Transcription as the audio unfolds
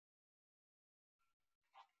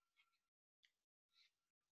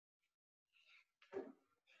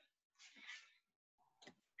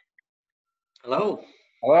Hello,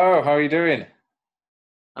 Hello, how are you doing?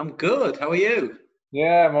 I'm good. How are you?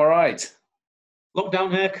 Yeah, I'm all right.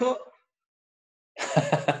 Lockdown haircut?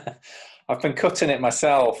 I've been cutting it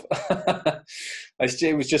myself.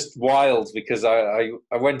 It was just wild because I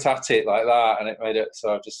went at it like that and it made it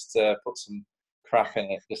so I just put some crap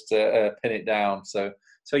in it just to pin it down. So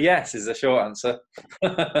yes is the short answer,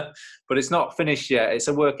 but it's not finished yet. It's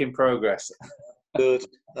a work in progress. Good.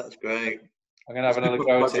 That's great. I'm gonna have It's a another good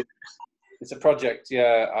go at it. project. It's a project,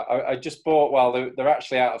 yeah. I just bought. Well, they're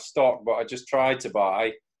actually out of stock, but I just tried to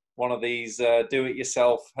buy one of these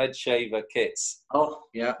do-it-yourself head shaver kits, Oh,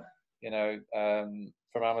 yeah.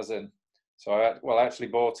 from Amazon. So I actually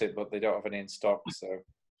bought it, but they don't have any in stock, so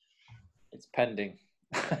it's pending.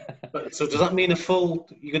 But so does that mean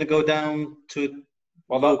you're going to go down to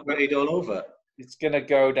Well, low grade all over? it's going to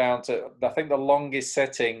go down to. I think the longest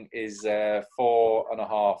setting is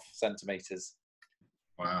 4.5 centimeters.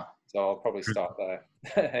 Wow. So I'll probably start there.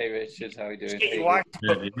 Hey Richard, how are you Just doing? get your wife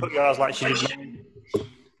to cut yours like she did mine.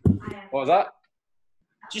 What was that?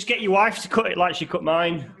 Just get your wife to cut it like she cut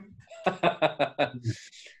mine.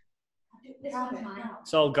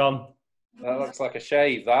 It's all gone. That looks like a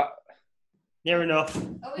shave, that. Near enough.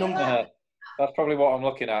 That's probably what I'm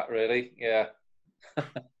looking at, really. Yeah.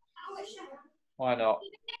 Why not?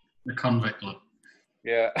 The convict look.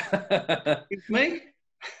 Yeah. It's me?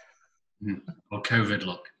 Or COVID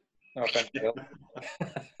look. No offense, Bill.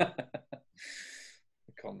 The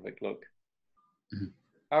convict look. Mhm.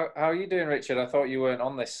 How are you doing, Richard? I thought you weren't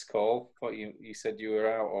on this call. Thought you said you were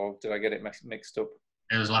out, or did I get it mixed up?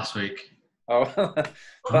 It was last week. Oh,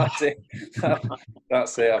 that's it.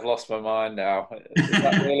 That's it. I've lost my mind now. Is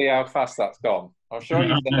that really how fast that's gone? I'm sure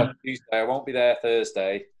you said on Tuesday. I won't be there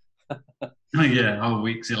Thursday. Yeah, whole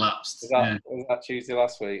week's elapsed. Was that Tuesday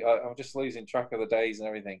last week? I'm just losing track of the days and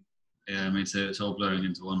everything. Yeah, me too. It's all blurring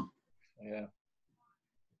into one. Yeah.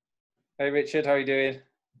 Hey, Richard, how are you doing?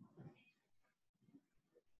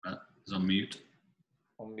 It's on mute.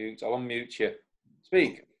 On mute. I'll unmute you.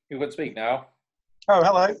 Speak. You can speak now. Oh,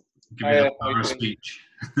 hello. Give me a power of speech.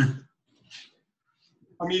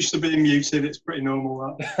 I'm used to being muted. It's pretty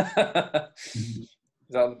normal, that. Is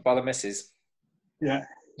that by the missus? Yeah.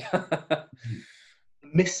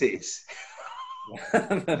 Mrs.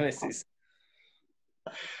 The missus.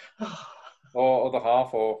 Or other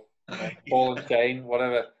half, or ball and chain,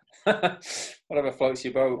 whatever. Whatever floats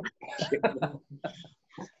your boat.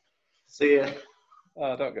 See ya.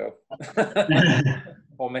 Oh, don't go.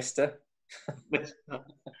 Or mister.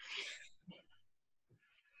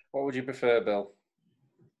 What would you prefer, Bill?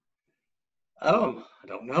 I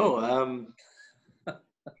don't know.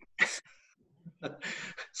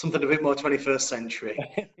 Something a bit more 21st century.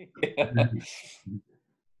 Yeah.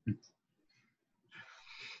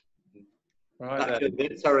 Right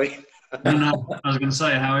then. Sorry. No, I was going to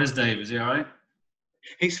say, how is Dave? Is he all right?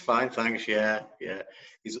 He's fine, thanks. Yeah.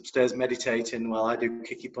 He's upstairs meditating while I do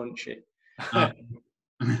kicky punchy.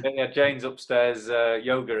 Yeah, Jane's upstairs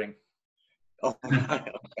yogaing. Oh,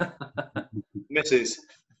 right. Mrs.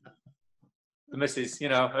 The missus,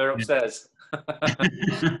 her upstairs.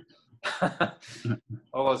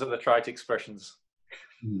 All those other trite expressions.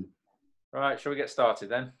 Right, shall we get started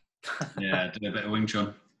then? Yeah, do a bit of Wing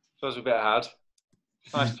Chun. Suppose we better had.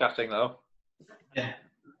 Nice chatting though. Yeah.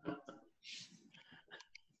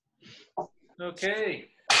 Okay,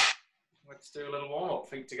 let's do a little warm-up,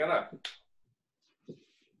 feet together.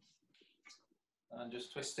 And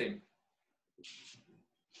just twisting.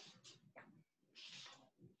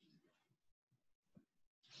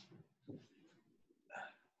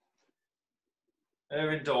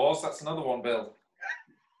 They're indoors, that's another one, Bill.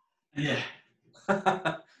 Yeah.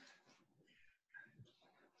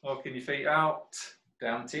 Walking your feet out,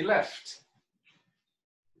 down to your left.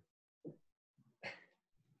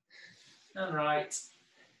 And right.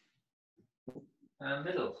 And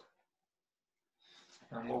middle.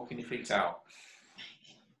 And walking your feet out.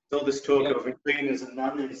 All this talk of having cleaners and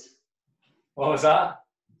nannies. What was that?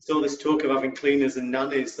 It's all this talk of having cleaners and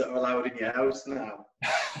nannies that are allowed in your house now.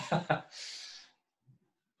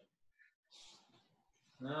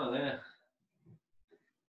 Oh, yeah.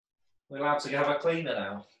 We're allowed to have a cleaner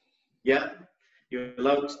now. Yeah, you're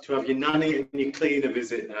allowed to have your nanny and your cleaner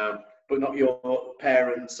visit now, but not your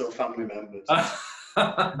parents or family members.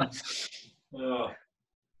 Oh,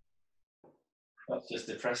 that's just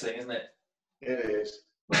depressing, isn't it? It is.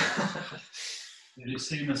 Have you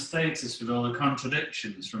seen the status with all the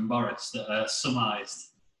contradictions from Boris that are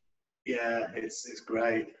summarised? Yeah, it's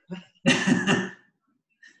great.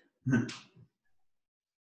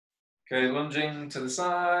 Okay, lunging to the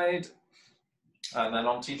side, and then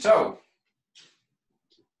onto your toe.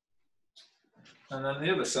 And then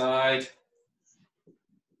the other side.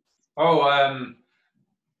 Oh, I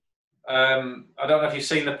don't know if you've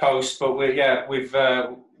seen the post, but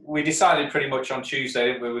we decided pretty much on Tuesday,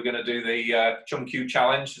 didn't we? We're going to do the Chun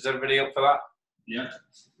challenge. Is everybody up for that? Yeah.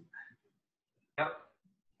 Yep.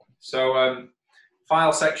 So,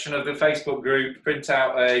 file section of the Facebook group, print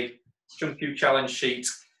out a Chun challenge sheet,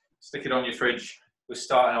 stick it on your fridge. We're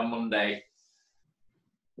starting on Monday.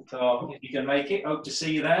 So if you can make it, hope to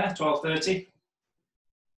see you there, 12:30.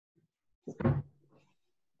 Are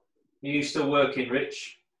you still working,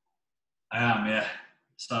 Rich? I am, yeah,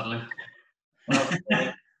 sadly.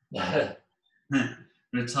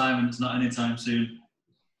 Retirement's not anytime soon.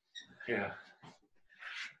 Yeah.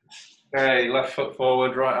 Okay, left foot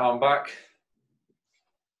forward, right arm back.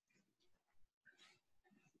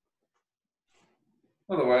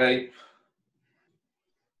 Other way.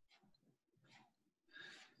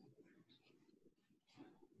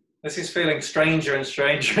 This is feeling stranger and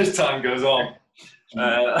stranger as time goes on.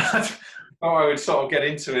 I thought I would sort of get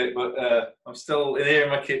into it, but I'm still in here in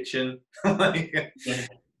my kitchen.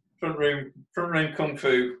 front room kung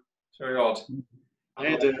fu. It's very odd. I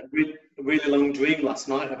had a really long dream last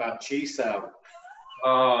night about Chisao.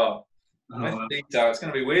 Oh, it's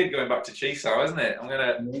going to be weird going back to Chisao, isn't it?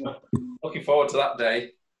 Looking forward to that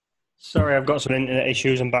day. Sorry, I've got some internet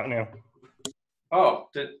issues. I'm back now. Oh,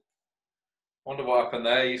 wonder what happened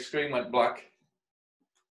there. Your screen went black.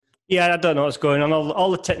 Yeah, I don't know what's going on.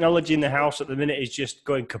 All the technology in the house at the minute is just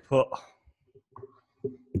going kaput.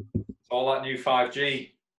 All that new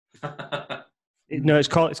 5G. No, it's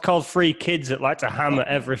called free kids that like to hammer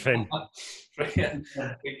everything. Free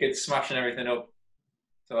kids smashing everything up.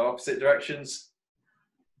 So opposite directions.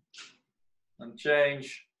 And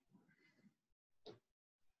change.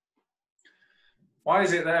 Why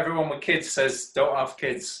is it that everyone with kids says don't have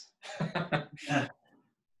kids?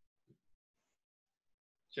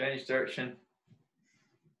 Change direction.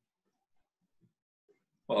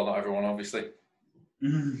 Well, not everyone, obviously.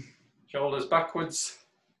 Shoulders backwards.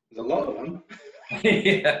 There's a lot of them.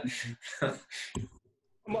 Yeah.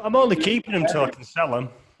 I'm only keeping them till I can sell them.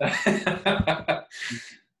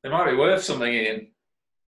 They might be worth something, Ian.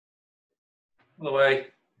 Other way.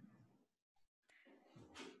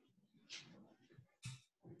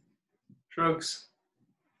 Shrugs.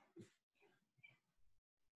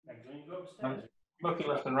 Looking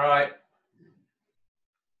left and right.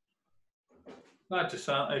 Side to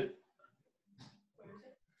side.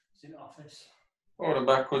 It's in the office. Forward and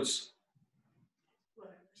backwards.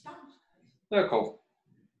 Circle.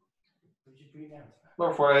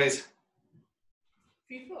 Both ways.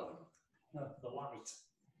 No, the light.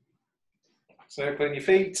 Circling your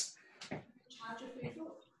feet. Just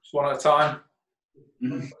one at a time.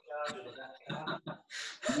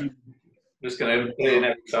 Just going to put it in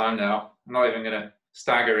every time now. I'm not even going to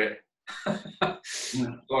stagger it.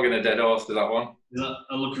 Logging a dead horse to that one. Is that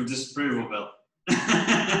a look of disapproval, Bill?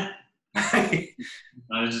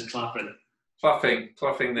 I was just clapping.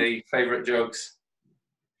 Clapping the favourite jokes.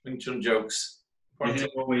 Wing Chun jokes. You're here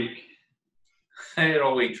all week. Here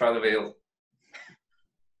all week, try the veal.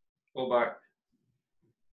 Pull back.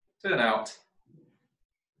 Turn out.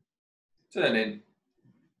 Turn in.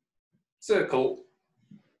 Circle.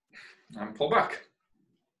 And pull back.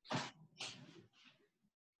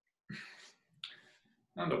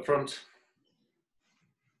 And up front.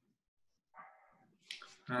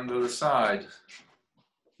 And other side.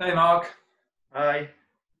 Hey, Mark. Aye.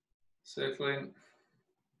 Circling.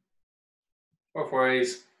 Both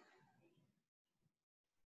ways.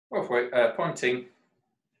 Both ways. Pointing.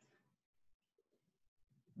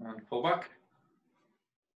 And pull back.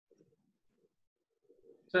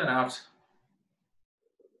 Turn out.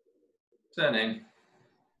 Turn in.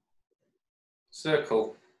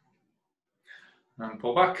 Circle. And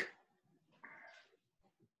pull back.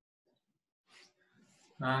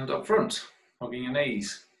 And up front, hugging your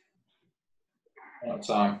knees. One at a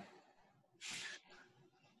time.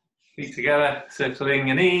 Feet together, circling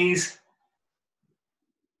your knees.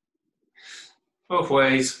 Both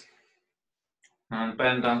ways. And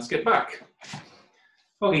bend and skip back.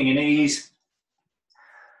 Hugging your knees.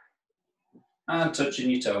 And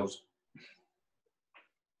touching your toes.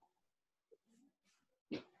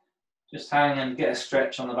 Just hang and get a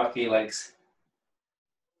stretch on the back of your legs.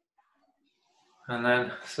 And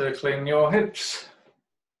then circling your hips.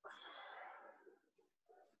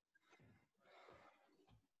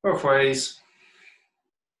 Both ways.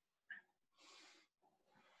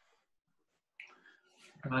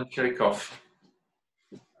 And then shake off.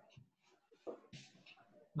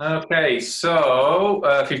 Okay, so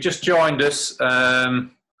if you've just joined us,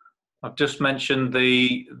 I've just mentioned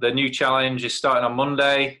the new challenge is starting on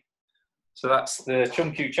Monday. So that's the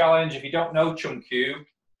Chun challenge. If you don't know Chun,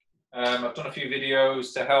 I've done a few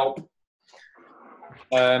videos to help.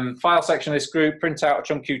 File section of this group, print out a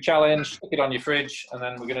Chun challenge, stick it on your fridge, and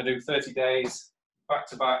then we're going to do 30 days back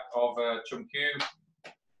to back of Chun.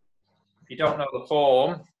 If you don't know the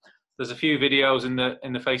form, there's a few videos in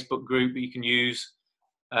the Facebook group that you can use,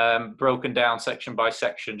 broken down section by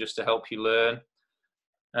section, just to help you learn.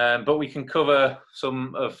 But we can cover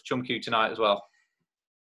some of Chun tonight as well.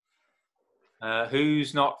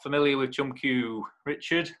 Who's not familiar with Chun?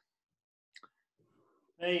 Richard?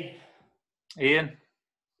 Me. Ian?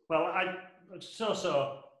 Well, so.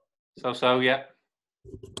 So, yeah. I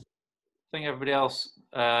think everybody else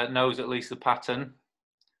knows at least the pattern.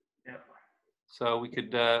 Yeah. So we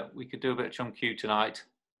could do a bit of Chun tonight.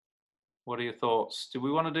 What are your thoughts? Do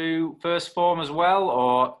we want to do first form as well,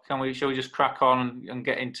 or shall we just crack on and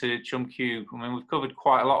get into Chun? I mean, we've covered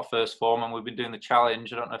quite a lot of first form, and we've been doing the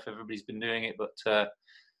challenge. I don't know if everybody's been doing it, but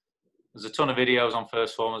there's a ton of videos on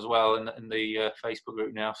first form as well in the Facebook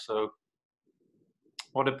group now. So,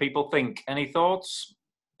 what do people think? Any thoughts?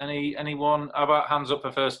 Anyone? How about hands up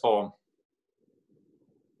for first form?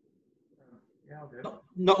 Yeah,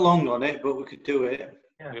 not long on it, but we could do it.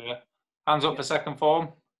 Yeah. Hands up for second form.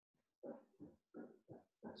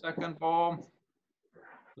 Second form.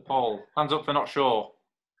 Paul. Hands up for not sure.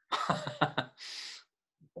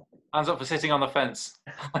 Hands up for sitting on the fence.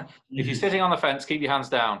 If you're sitting on the fence, keep your hands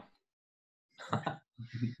down. All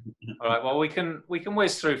right. Well, we can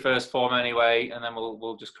whiz through first form anyway, and then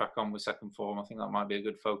we'll just crack on with second form. I think that might be a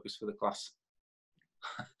good focus for the class.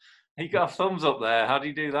 You got a thumbs up there. How do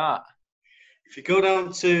you do that? If you go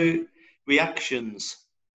down to reactions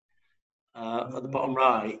at the bottom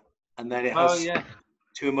right, and then it has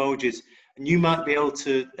 2 emojis, and you might be able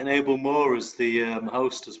to enable more as the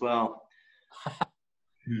host as well. I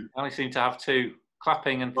only seem to have 2: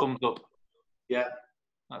 clapping and thumbs up. Yeah,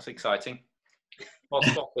 that's exciting. Well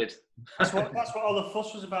spotted. That's what all the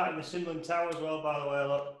fuss was about in the Simlin Tower as well, by the way.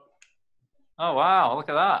 Look. Oh wow! Look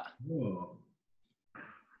at that. Whoa.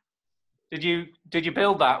 Did you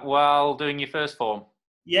build that while doing your first form?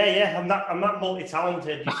 Yeah. I'm not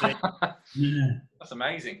multi-talented, you see. Yeah. That's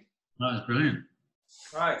amazing. That is brilliant.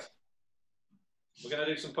 Right. We're going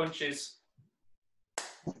to do some punches.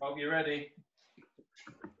 Hope you're ready.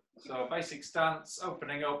 So basic stance,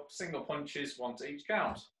 opening up, single punches, 1 to each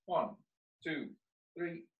count. 1, 2,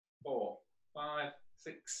 3, 4, 5,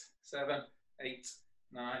 6, 7, 8,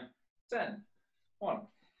 9, 10. 1,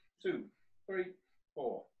 2, 3,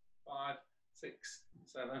 4, 5, 6,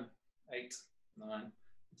 7, 8, 9,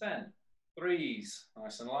 10. Threes,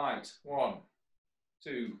 nice and light. 1,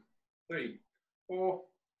 2, 3, 4,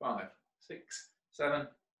 5, 6, 7,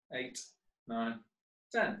 8, 9,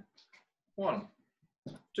 10. 1,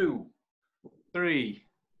 2, 3,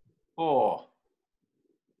 4.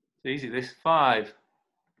 It's easy this. 5,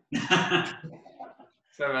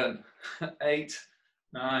 7, 8,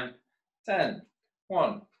 9, 10.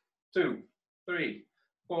 1, 2, 3,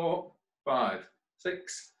 4, 5,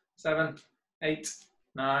 6, 7, 8,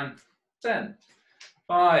 9, 10.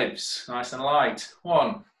 Fives, nice and light.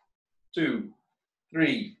 1, 2,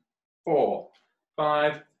 3, 4,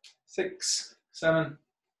 5, 6, 7,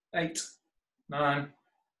 8, 9,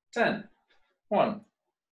 10. 1,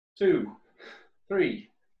 2, 3,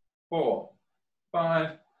 4,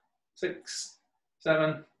 5, 6,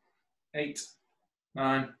 7, 8,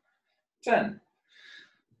 9, 10.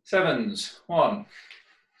 Sevens. 1,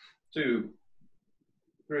 2,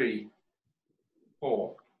 3,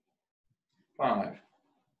 4, 5,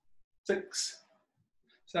 6,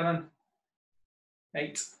 7,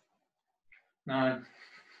 8, 9,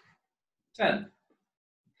 10.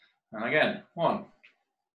 And again, 1,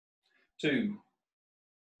 2,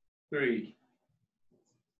 3,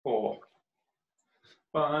 4,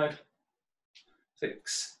 5,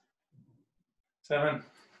 6, 7,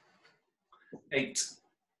 8,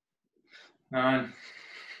 9,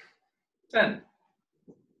 10.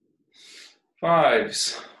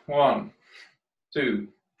 Fives. 1, 2,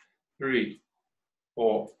 3,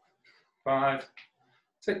 4, 5,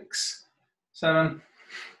 6, 7,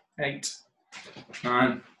 8,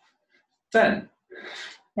 9, 10.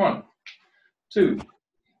 1, 2,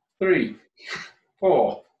 3,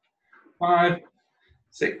 4, 5,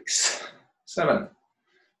 6, 7,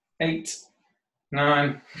 8,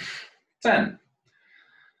 9, 10.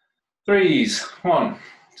 Threes. 1,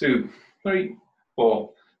 2, 3, 4,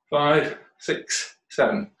 5, 6,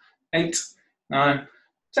 7, 8, 9,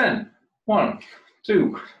 10. 1,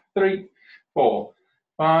 2, 3, 4,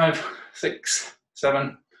 5, 6,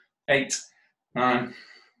 7, 8, 9,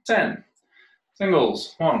 10.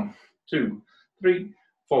 Singles, 1, 2, 3,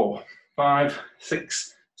 4, 5,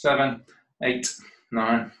 6, 7, 8,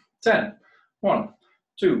 9, 10. 1,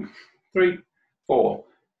 2, 3, 4,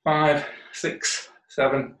 5, 6,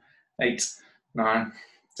 7, 8, 9,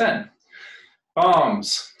 10.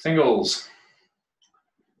 Arms, singles,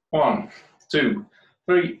 1, 2,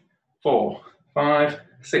 3, 4, 5,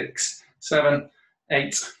 6, 7,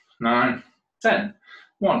 8, 9, 10.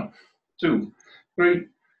 1, 2, 3,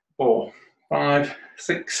 4, 5,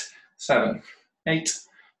 6, 7, 8,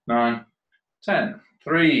 9, 10.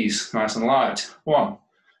 Threes, nice and light. 1,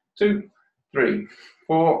 2, 3,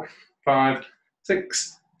 4, 5,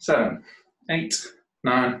 6, 7, 8,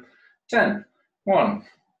 9, 10. 1,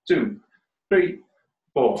 2, 3,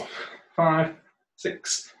 4, 5,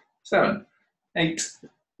 6, 7, 8,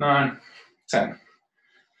 9, 10.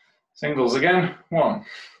 Singles again. 1,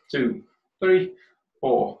 2, 3,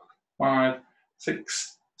 4, 5,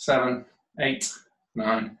 6, 7, 8,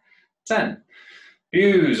 9, 10.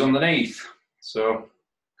 Views underneath. So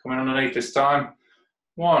coming underneath this time.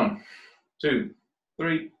 1, 2,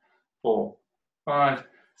 3, 4, 5,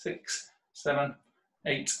 6, 7,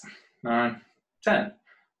 8, 9, 10.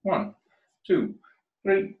 1, 2,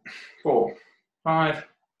 3, 4, 5,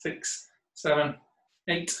 6, 7,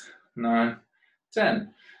 8, 9,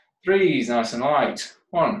 10. Threes, nice and light.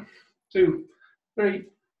 1, 2, 3,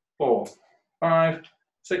 4, 5,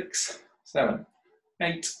 6, 7,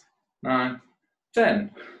 8, 9,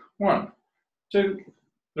 10. 1, 2,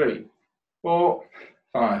 3, 4,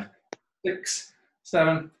 5, 6,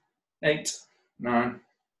 7, 8, 9,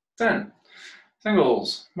 10.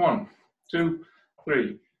 Singles. 1, 2,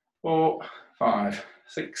 3, 4, 5,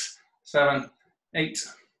 6, 7, 8,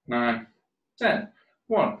 9, 10.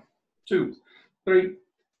 1, 2, 3,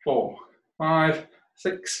 4, 5,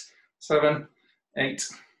 6, 7, 8,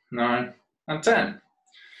 9, and 10.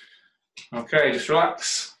 Okay, just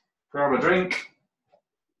relax, grab a drink,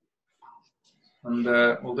 and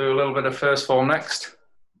we'll do a little bit of first form next.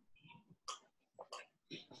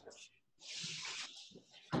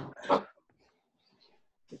 And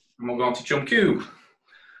we'll go on to Chum Q.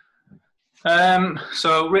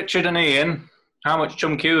 So Richard and Ian, how much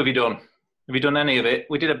Chum Q have you done? Have you done any of it?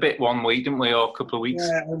 We did a bit one week, didn't we, or a couple of weeks?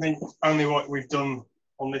 Yeah, I mean, only what we've done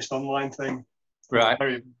on this online thing. Right.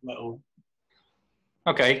 Very little.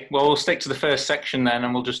 Okay, well, we'll stick to the first section then,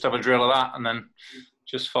 and we'll just have a drill of that, and then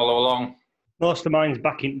just follow along. Most of mine's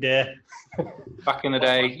back in day. Back in the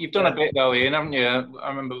day. You've done a bit though, Ian, haven't you? I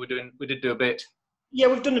remember we did do a bit. Yeah,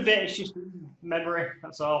 we've done a bit. It's just memory,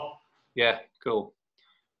 that's all. Yeah, cool.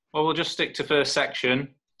 Well, we'll just stick to first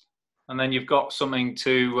section, and then you've got something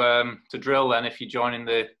to drill then if you're joining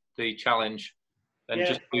the challenge. Then Yeah.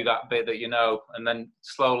 just do that bit that you know, and then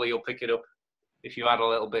slowly you'll pick it up if you add a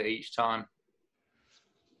little bit each time.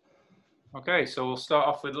 Okay, so we'll start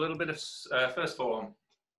off with a little bit of first form.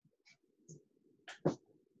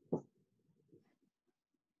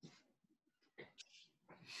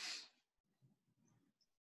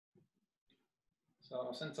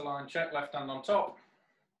 So centre line check, left hand on top.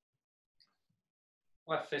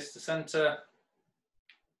 Left fist to centre.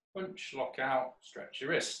 Punch, lock out, stretch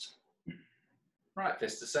your wrist. Right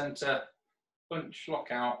fist to centre. Punch, lock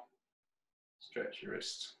out, stretch your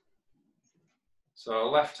wrist. So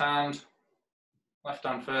left hand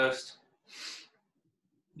first.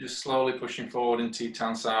 Just slowly pushing forward into your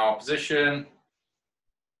Tan Sao position.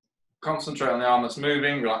 Concentrate on the arm that's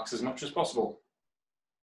moving, relax as much as possible.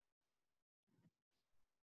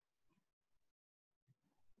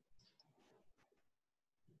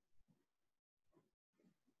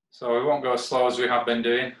 So we won't go as slow as we have been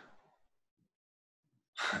doing.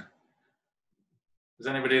 Is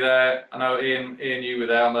anybody there? I know Ian, you were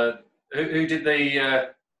there on the. Who did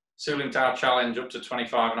the Suling Tao challenge up to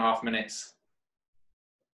 25.5 minutes?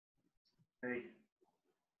 Me.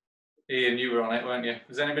 Ian, you were on it, weren't you?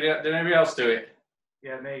 Did anybody else do it?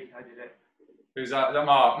 Yeah, me. I did it. Who's that? Is that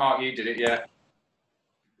Mark? Mark, you did it, yeah.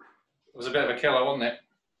 It was a bit of a killer, wasn't it?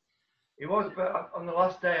 It was, but on the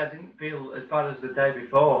last day, I didn't feel as bad as the day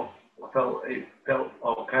before. It felt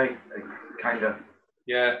okay, kind of.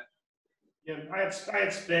 Yeah. Yeah, I had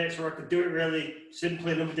space where I could do it really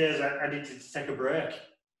simply. And other days I needed to take a break.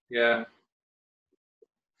 Yeah.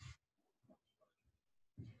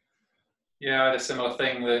 Yeah, I had a similar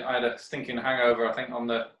thing. I had a stinking hangover, I think, on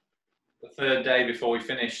the third day before we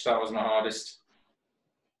finished. That was my hardest.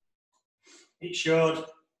 It showed.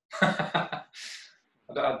 I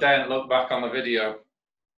daren't look back on the video.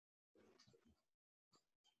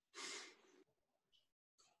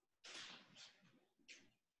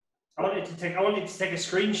 I wanted to take a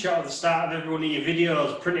screenshot of the start of every one of your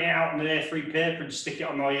videos, print it out on an A3 paper, and stick it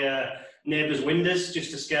on my neighbours' windows just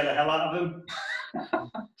to scare the hell out of them.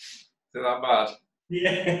 Is it that bad? Yeah,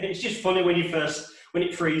 it's just funny when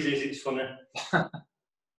it freezes. It's funny.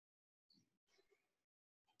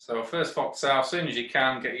 So first fox out, as soon as you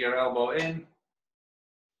can, get your elbow in,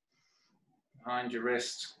 behind your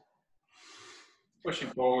wrist, pushing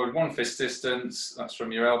forward, 1 fist distance, that's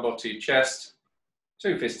from your elbow to your chest,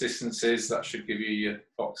 2 fist distances, that should give you your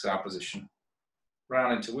fox out position.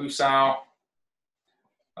 Round into Wu Sao,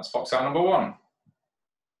 that's fox out number 1.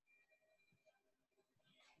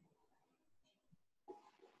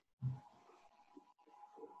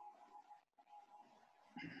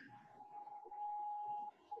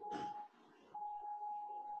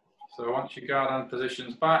 So once your guard hand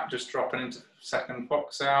position's back, just dropping into second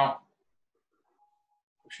fox out,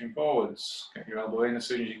 pushing forwards, get your elbow in as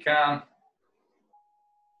soon as you can.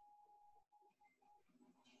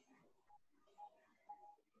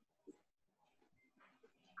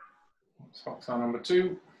 That's fox out number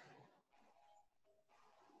 2.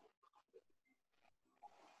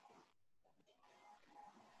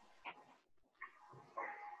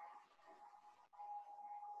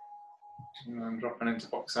 And then dropping into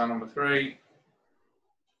fox out number 3.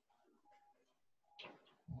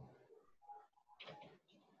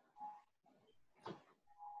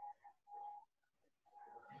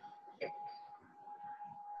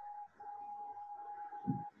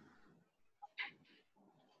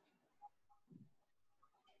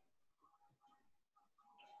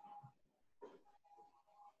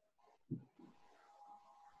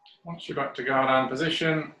 Once you're back to guard hand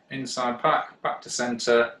position, inside pack, back to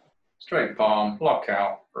center, straight palm, lock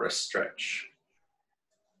out, wrist stretch.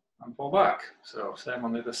 And pull back. So same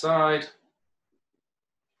on the other side.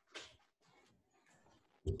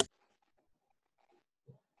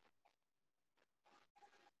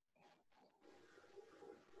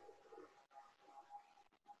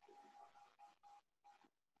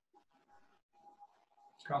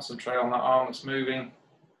 Concentrate on that arm that's moving.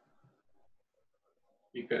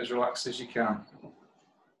 Keep it as relaxed as you can.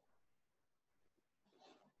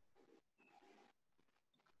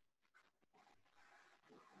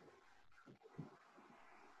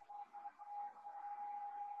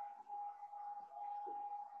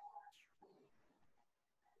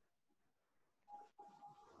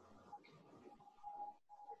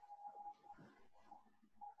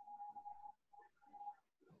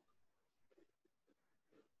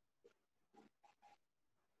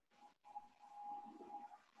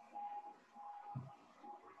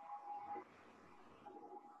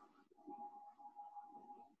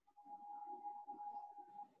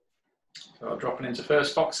 So dropping into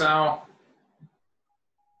first fox out.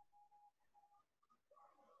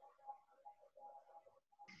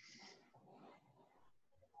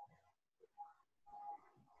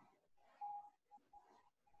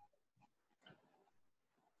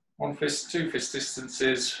 One fist, 2 fist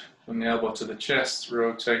distances from the elbow to the chest,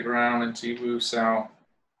 rotate round into Wu Sao.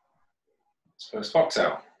 It's first fox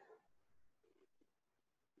out.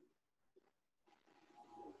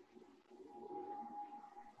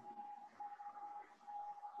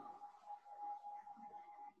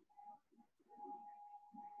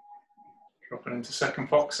 Dropping into second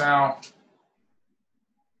fox out.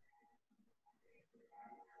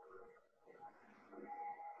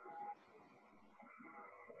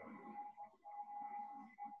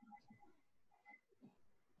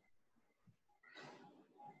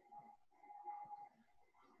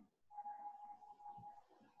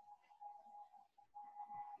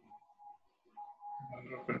 And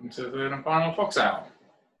dropping into third and final fox out.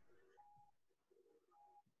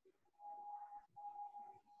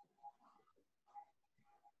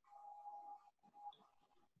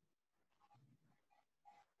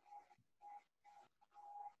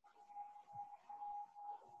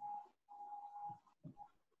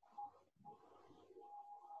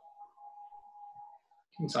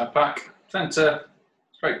 Inside pack, center,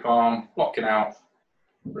 straight palm, blocking out,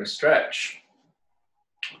 wrist stretch.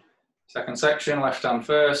 Second section, left hand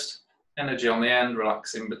first, energy on the end,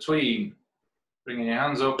 relax in between. Bringing your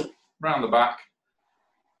hands up, round the back,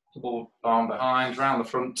 double palm behind, round the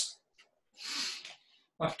front.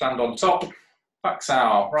 Left hand on top, back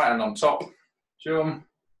sao, right hand on top, jump,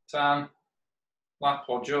 tan, lap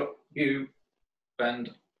or jut, you,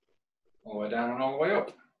 bend, all the way down and all the way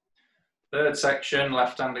up. Third section,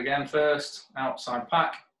 left hand again first, outside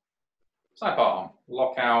pack, side palm,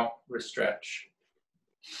 lock out, wrist stretch.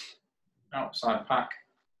 Outside pack,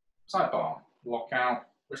 side palm, lock out,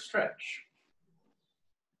 wrist stretch.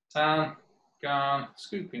 Tan, gan,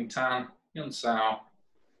 scooping tan, yun sao,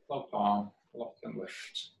 low palm, lock and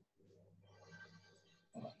lift.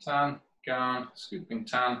 Tan, gun, scooping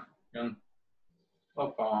tan, gun, low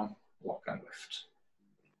palm, lock and lift.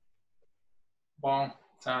 Bong,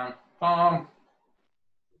 tan, palm.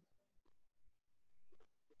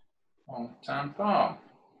 Bong, tan, palm.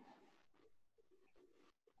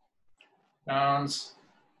 Guns.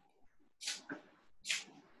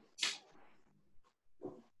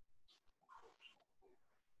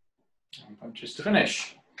 And punches to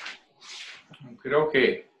finish. Okay,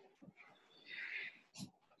 okay.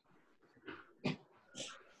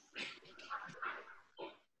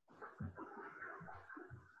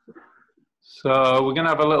 So we're going to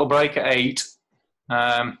have a little break at 8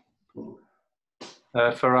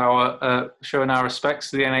 for our showing our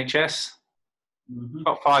respects to the NHS.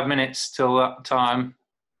 About 5 minutes till that time.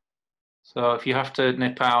 So if you have to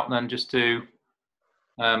nip out, then just do.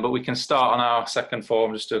 But we can start on our second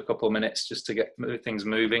form, just do a couple of minutes just to get things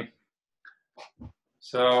moving.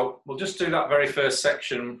 So we'll just do that very first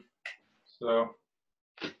section. So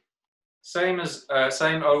same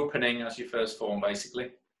opening as your first form,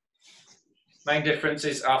 basically. Main difference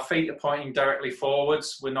is our feet are pointing directly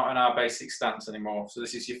forwards. We're not in our basic stance anymore. So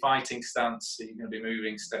this is your fighting stance. So you're going to be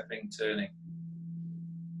moving, stepping, turning.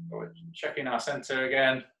 So we're checking our center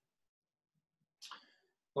again.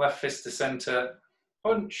 Left fist to center,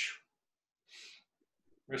 punch.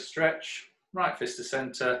 Wrist stretch. Right fist to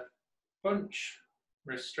center, punch.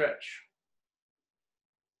 Wrist stretch.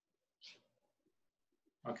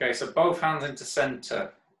 Okay, so both hands into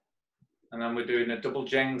center. And then we're doing a double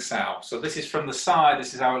Jeng Sao. So this is from the side,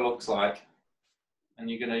 this is how it looks like. And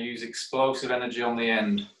you're going to use explosive energy on the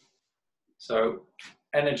end. So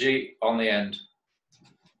energy on the end.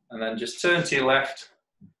 And then just turn to your left,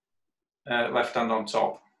 left hand on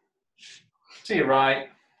top. To your right,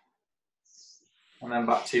 and then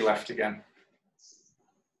back to your left again.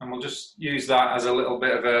 And we'll just use that as a little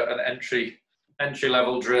bit of an entry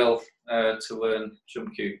level drill to learn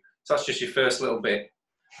Chun Kyu. So that's just your first little bit.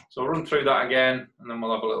 So we'll run through that again, and then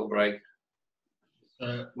we'll have a little break.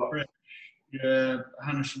 So, your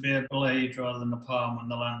hand should be a blade rather than a palm on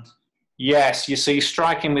the land. Yes, you see,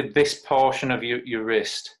 striking with this portion of your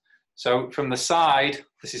wrist. So from the side,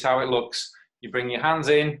 this is how it looks. You bring your hands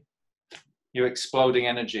in, you're exploding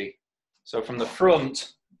energy. So from the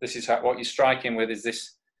front, this is what you're striking with, is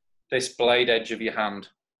this blade edge of your hand.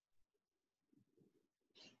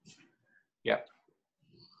 Yep.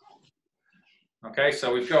 Okay,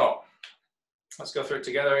 so we've got, let's go through it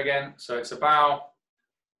together again. So it's a bow,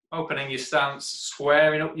 opening your stance,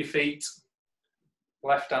 squaring up your feet,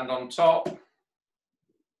 left hand on top,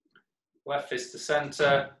 left fist to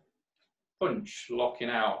center, punch, locking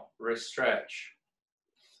out, wrist stretch.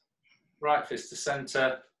 Right fist to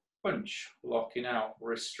center, punch, locking out,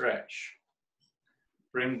 wrist stretch.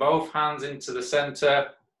 Bring both hands into the center,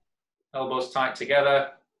 elbows tight together,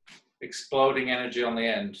 exploding energy on the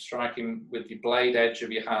end, striking with the blade edge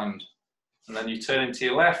of your hand. And then you turn into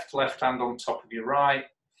your left, left hand on top of your right,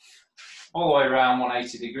 all the way around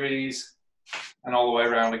 180 degrees, and all the way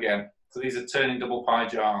around again. So these are turning double pai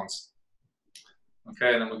jans.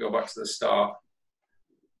 Okay, and then we'll go back to the start.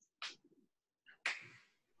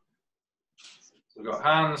 So we've got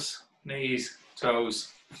hands, knees,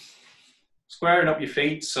 toes. Squaring up your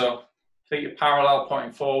feet, so feet are parallel,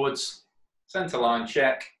 pointing forwards. Center line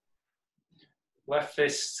check. Left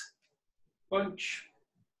fist, punch.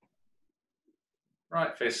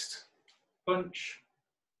 Right fist, punch.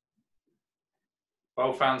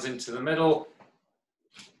 Both hands into the middle.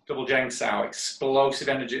 Double Jeng Sao, explosive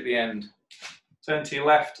energy at the end. Turn to your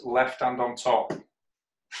left, left hand on top. To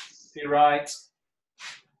your right,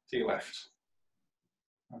 to your left.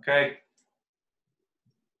 Okay.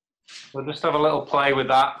 We'll just have a little play with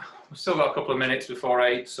that. We've still got a couple of minutes before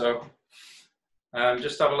 8, so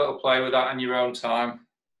just have a little play with that in your own time.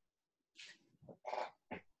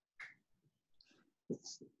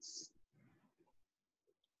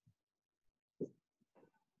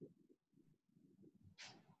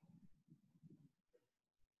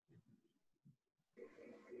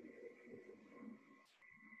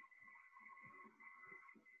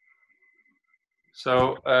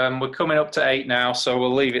 So we're coming up to 8 now, so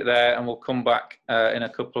we'll leave it there and we'll come back in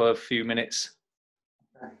a few minutes.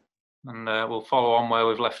 And we'll follow on where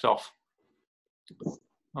we've left off.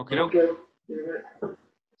 Okay.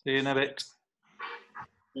 See you in a bit.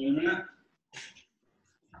 See you in a minute.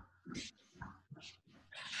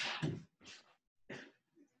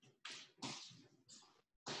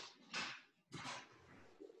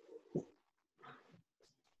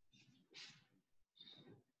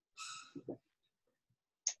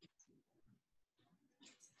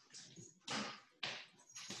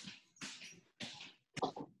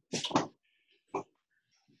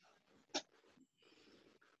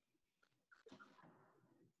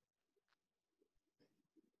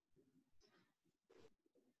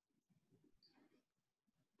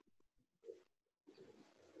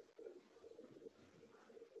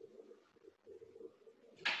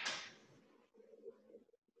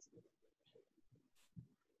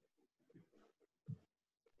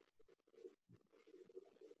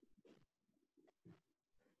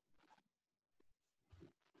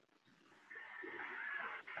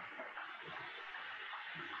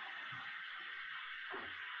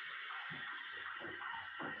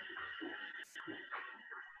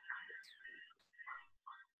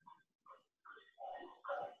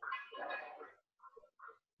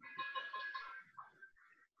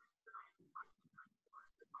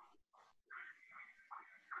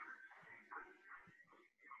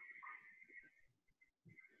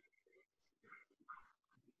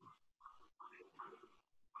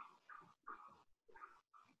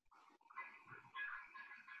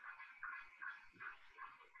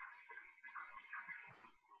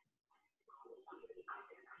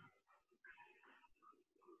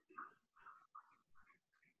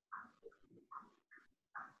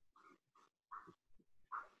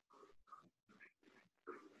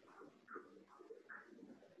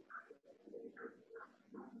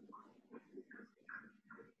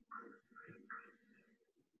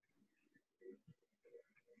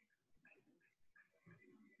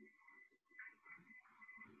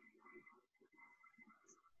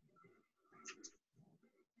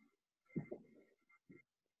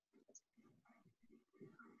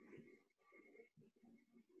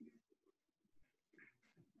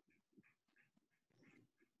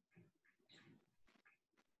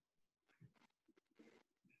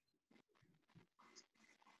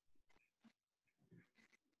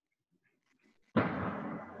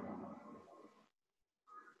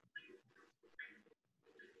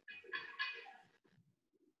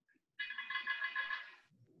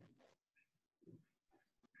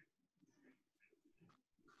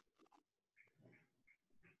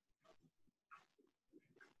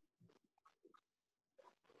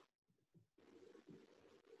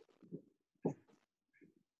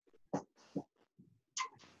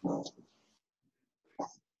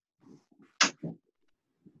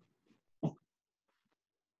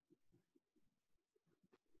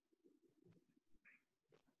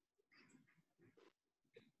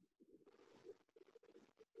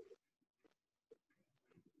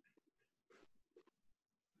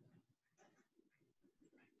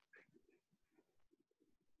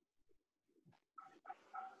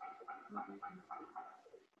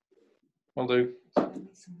 Will do.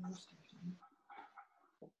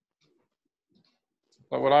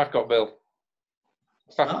 Look what I've got, Bill.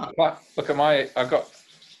 Look at my. I've got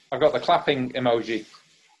the clapping emoji.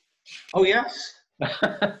 Oh yes.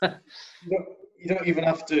 You don't even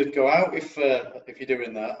have to go out if you're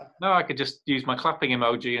doing that. No, I could just use my clapping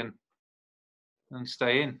emoji and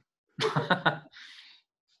stay in.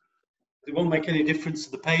 It won't make any difference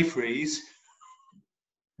to the pay freeze.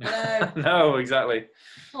 No. No, exactly.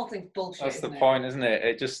 Whole thing's bullshit. That's the point, isn't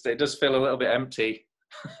it? It does feel a little bit empty.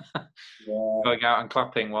 Going out and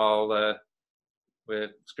clapping while we're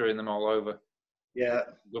screwing them all over. Yeah.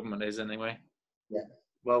 The government is anyway. Yeah.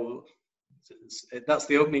 Well, that's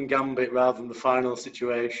the opening gambit rather than the final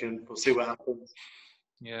situation. We'll see what happens.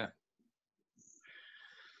 Yeah.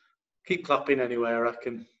 Keep clapping anyway, I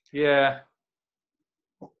reckon. Yeah.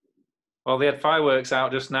 Well, they had fireworks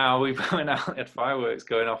out just now. We went out and had fireworks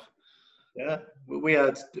going off. Yeah. We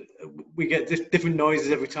get different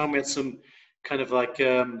noises every time. We had some kind of like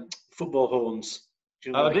football horns.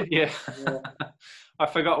 You know, did you? Yeah. I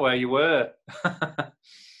forgot where you were.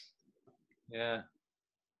 Yeah.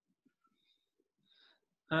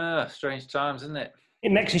 Strange times, isn't it?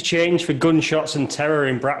 It makes a change for gunshots and terror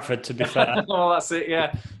in Bradford, to be fair. Well, that's it,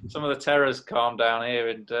 yeah. Some of the terror's calmed down here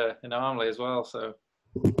in Armley as well, so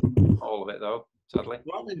all of it, though, sadly.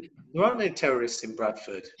 There aren't any terrorists in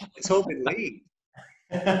Bradford. It's all been league.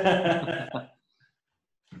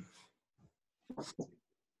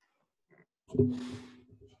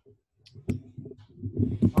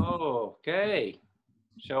 Okay.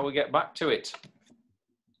 Shall we get back to it?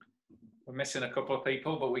 We're missing a couple of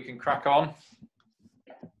people, but we can crack on.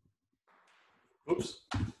 Oops.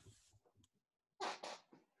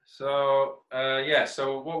 So,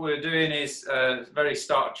 so what we're doing is very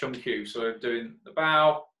start Chun Q. So we're doing the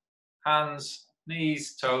bow, hands,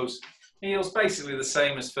 knees, toes, heels, basically the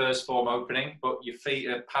same as first form opening, but your feet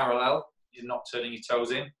are parallel. You're not turning your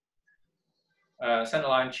toes in. Center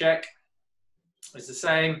line check is the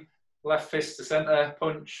same. Left fist to center,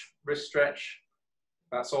 punch, wrist stretch.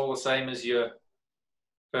 That's all the same as your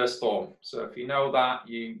first form. So if you know that,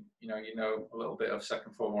 you know a little bit of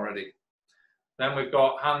second form already. Then we've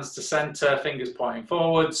got hands to center, fingers pointing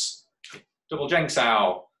forwards, double Jeng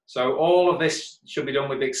Sao. So all of this should be done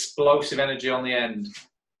with explosive energy on the end.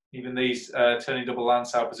 Even these turning double Lan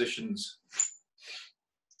Sao positions.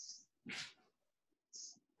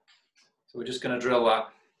 So we're just going to drill that.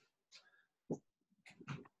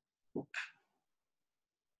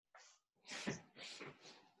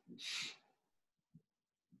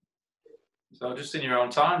 So just in your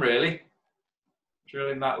own time, really,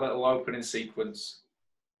 drilling that little opening sequence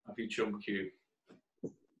of your Chun Q.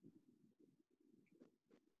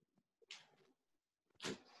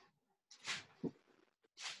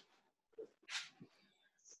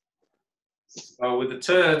 So with the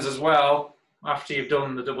turns as well, after you've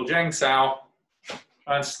done the double Jeng Sao,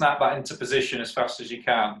 try and snap that into position as fast as you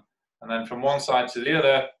can. And then from one side to the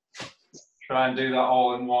other, try and do that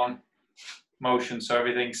all in one motion. So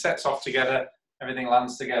everything sets off together, everything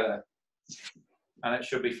lands together, and it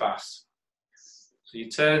should be fast. So your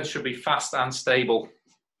turns should be fast and stable.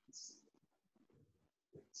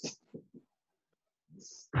 Just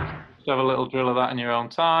have a little drill of that in your own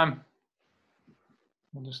time.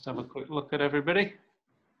 We'll just have a quick look at everybody.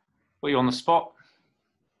 Put you on the spot.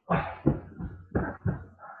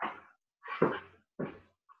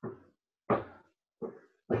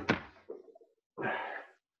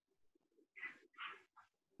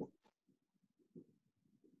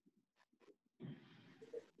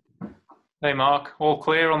 Hey Mark, all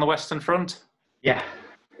clear on the Western Front? Yeah.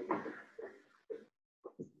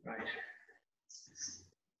 Right.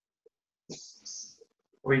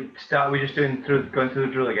 We just going through the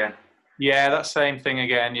drill again? Yeah, that same thing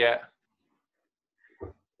again, yeah.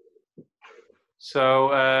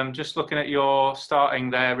 So just looking at your starting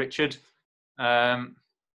there, Richard. I'm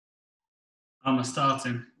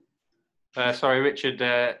starting. Sorry, Richard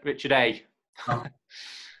A. Oh.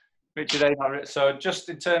 Richard A. So just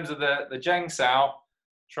in terms of the Jeng Sao,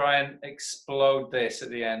 try and explode this at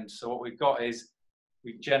the end. So what we've got is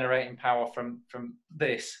we're generating power from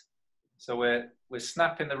this. So we're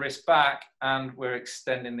snapping the wrist back and we're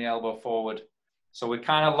extending the elbow forward. So we're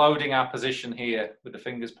kind of loading our position here with the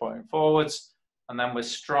fingers pointing forwards, and then we're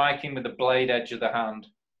striking with the blade edge of the hand.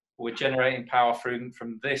 We're generating power from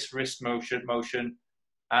this wrist motion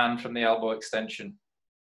and from the elbow extension.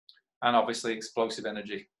 And obviously explosive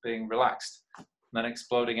energy, being relaxed, and then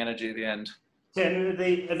exploding energy at the end. So are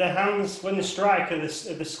the hands, when they strike, are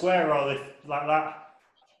the square or like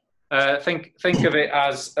that? Think of it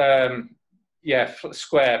as Yeah,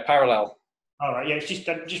 square, parallel. All right, yeah, it's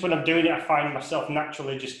just when I'm doing it, I find myself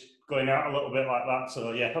naturally just going out a little bit like that.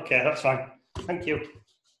 So yeah, okay, that's fine. Thank you.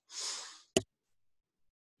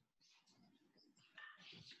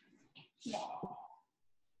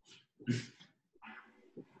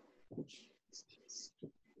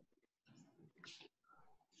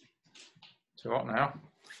 Too hot now.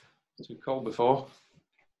 Too cold before.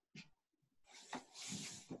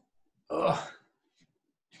 Ugh.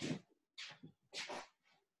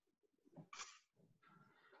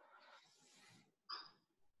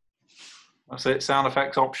 That's it. Sound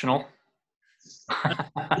effects optional.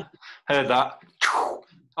 Heard that.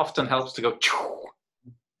 Often helps to go.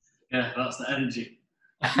 Yeah, that's the energy.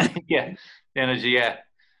 Yeah, the energy. Yeah.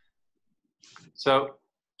 So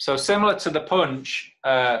similar to the punch,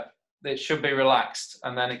 it should be relaxed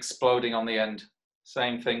and then exploding on the end.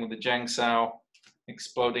 Same thing with the Zheng Sao,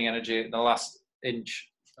 exploding energy at the last inch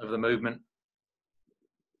of the movement.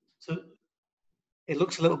 So it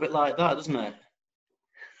looks a little bit like that, doesn't it?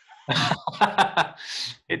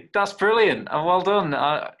 That's brilliant. Well done.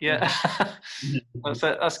 Yeah,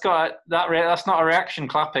 that's got that. That's not a reaction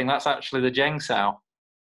clapping. That's actually the Zheng Sao.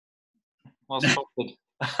 Well spotted.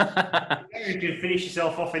 You can finish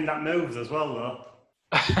yourself off in that moves as well, though.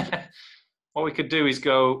 What we could do is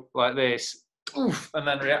go like this, oof, and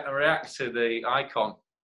then react to the icon.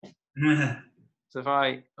 So if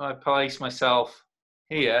I place myself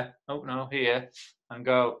here, oh no, here, and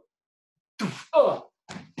go, oh.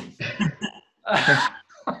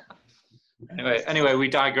 Anyway, we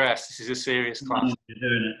digress. This is a serious class. You're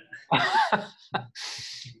doing it.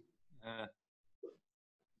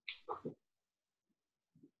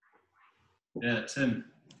 Yeah, Tim.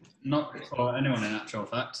 Not for anyone in actual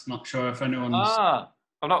fact. Not sure if anyone's. I've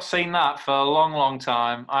not seen that for a long, long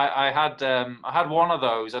time. I had one of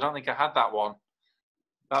those. I don't think I had that one.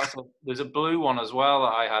 There's a blue one as well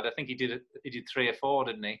that I had. I think he did 3 or 4,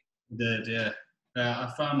 didn't he? He did, yeah.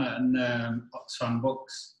 I found that in Oxfam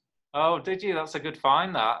Books. Oh, did you? That's a good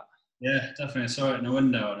find, that. Yeah, definitely. I saw it in the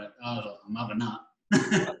window and I'm having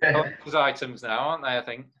that. Those items now, aren't they, I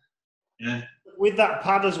think? Yeah. With that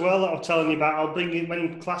pad as well that I was telling you about, I'll bring you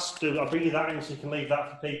when class do. I'll bring you that in so you can leave that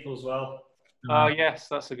for people as well. Oh yes,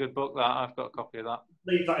 that's a good book. That I've got a copy of that.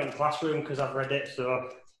 Leave that in the classroom because I've read it. So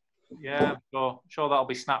yeah, sure that'll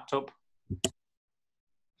be snapped up.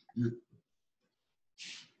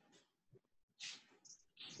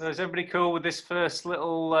 So is everybody cool with this first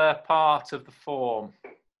little part of the form?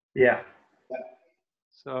 Yeah.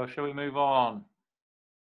 So shall we move on?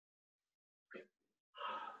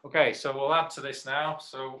 Okay, so we'll add to this now.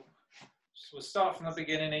 So we'll start from the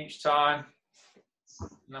beginning each time, and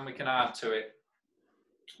then we can add to it.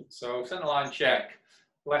 So centre line check.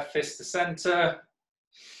 Left fist to centre,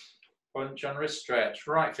 punch on wrist stretch.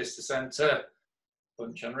 Right fist to centre,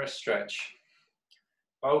 punch on wrist stretch.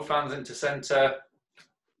 Both hands into centre.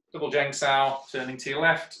 Double Zheng Sao, turning to your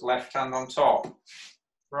left, left hand on top.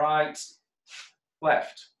 Right,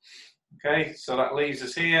 left. Okay, so that leaves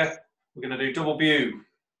us here. We're going to do double Bu.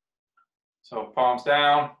 So palms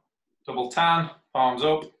down, double tan, palms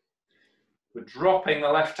up. We're dropping the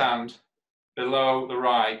left hand below the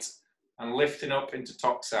right and lifting up into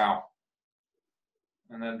Tok Sao.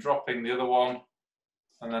 And then dropping the other one,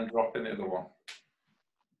 and then dropping the other one.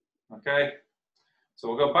 Okay, so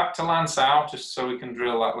we'll go back to Lan Sao just so we can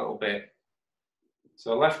drill that little bit.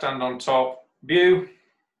 So left hand on top, Bu,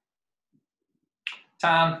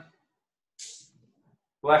 tan,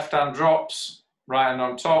 left hand drops, right hand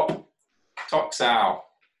on top, Tok Sao.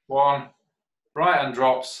 1, right hand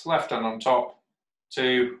drops, left hand on top,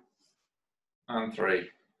 2, and 3.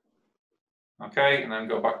 Okay, and then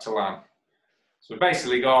go back to Lan. So we've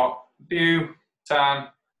basically got Bu, tan,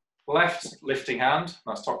 left lifting hand,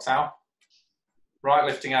 that's Tok Sao, right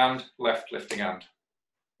lifting hand, left lifting hand,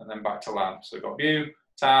 and then back to Lan. So we've got Bu,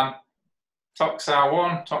 tan, Tok Sao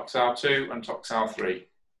 1, Tok Sao 2, and Tok Sao 3,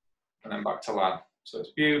 and then back to Lan. So it's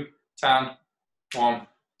Bu, tan, 1,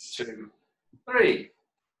 2, 3,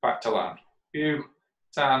 back to Lan. Bu,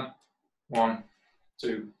 tan, 1,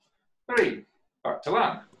 2, 3, back to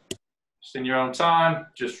Lan. Just in your own time,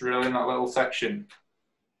 just drilling that little section.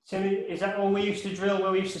 Tim, is that one we used to drill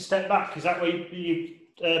where we used to step back? Is that where you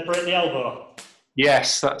break the elbow?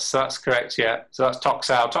 Yes, that's correct. Yeah, so that's Tok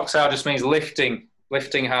Sao. Tok Sao just means lifting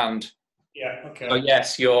hand. Yeah. Okay. So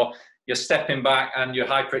yes, you're stepping back and you're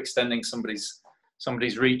hyperextending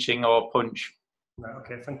somebody's reaching or punch. Right.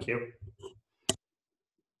 Okay. Thank you.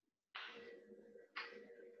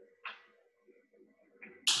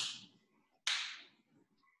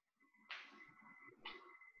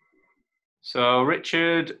 So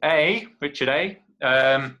Richard A.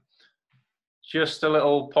 just a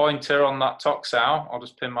little pointer on that toxow. I'll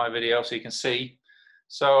just pin my video so you can see.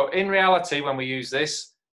 So in reality, when we use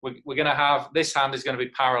this, we're going to have, this hand is going to be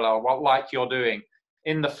parallel, like you're doing.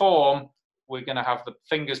 In the form, we're going to have the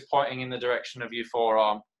fingers pointing in the direction of your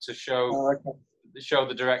forearm to show, show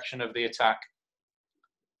the direction of the attack.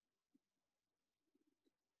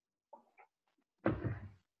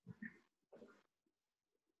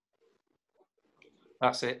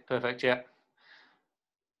 That's it, perfect, yeah.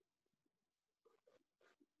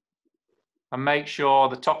 And make sure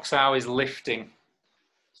the toxow is lifting.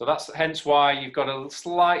 So that's hence why you've got a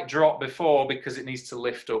slight drop before, because it needs to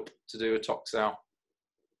lift up to do a toxow.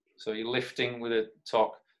 So you're lifting with a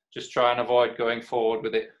tok. Just try and avoid going forward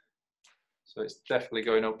with it. So it's definitely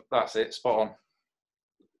going up. That's it, spot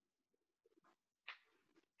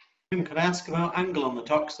on. Can I ask about angle on the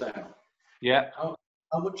toxow? Yeah.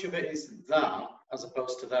 How much of it is that as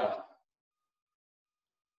opposed to that?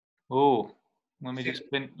 Oh, let me just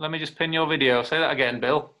pin your video. Say that again,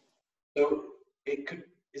 Bill. So it could,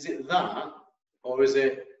 is it that or is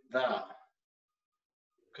it that?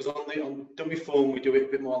 Because on dummy form we do it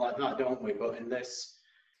a bit more like that, don't we? But in this,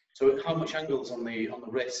 so how much angle is on the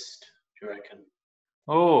wrist, do you reckon?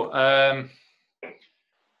 Oh,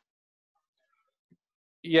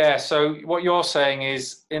 yeah. So what you're saying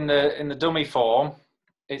is in the dummy form,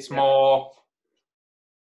 it's more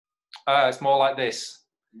like this.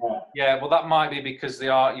 Yeah. Well, that might be because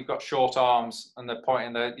you've got short arms and they're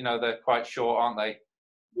pointing. They're quite short, aren't they?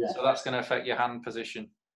 Yeah. So that's going to affect your hand position.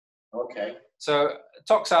 Okay. So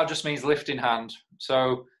toxow just means lifting hand.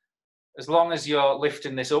 So as long as you're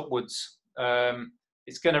lifting this upwards,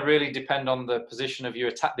 it's going to really depend on the position of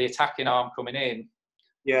your the attacking arm coming in.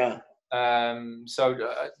 Yeah. So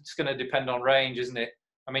it's going to depend on range, isn't it?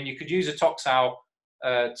 I mean, you could use a toxow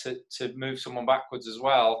to move someone backwards as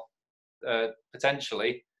well,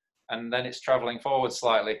 potentially, and then it's traveling forward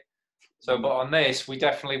slightly. So, but on this, we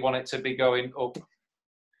definitely want it to be going up.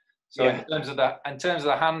 So yeah. in terms of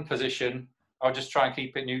the hand position, I'll just try and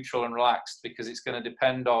keep it neutral and relaxed, because it's going to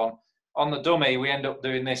depend on the dummy. We end up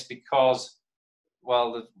doing this because,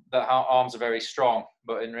 well, the arms are very strong,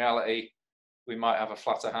 but in reality, we might have a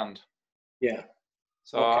flatter hand. Yeah.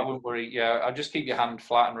 So okay. I wouldn't worry. Yeah, I'll just keep your hand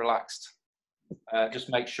flat and relaxed. Just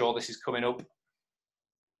make sure this is coming up.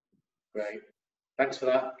 Great. Thanks for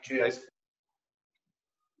that. Cheers. Okay.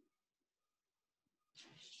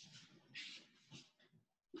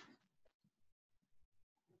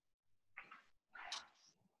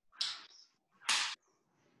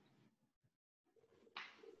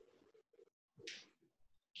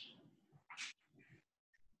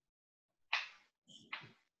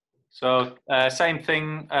 So same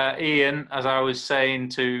thing, Ian, as I was saying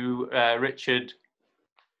to Richard.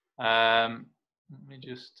 Let me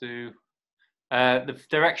just do the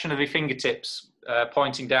direction of your fingertips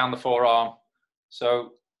pointing down the forearm.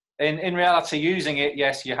 So in reality, using it,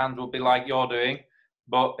 yes, your hand will be like you're doing,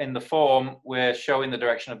 but in the form, we're showing the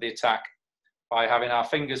direction of the attack by having our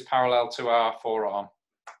fingers parallel to our forearm.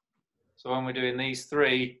 So when we're doing these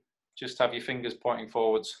three, just have your fingers pointing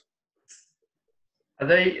forwards. Is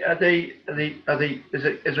there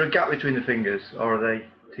a gap between the fingers, or are they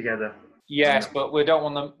together? Yes, but we don't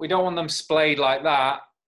want them splayed like that,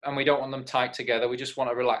 and we don't want them tight together. We just want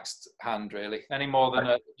a relaxed hand, really. Any more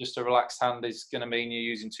than just a relaxed hand is going to mean you're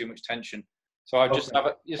using too much tension. So I just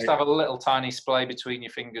have a little tiny splay between your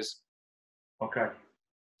fingers. Okay.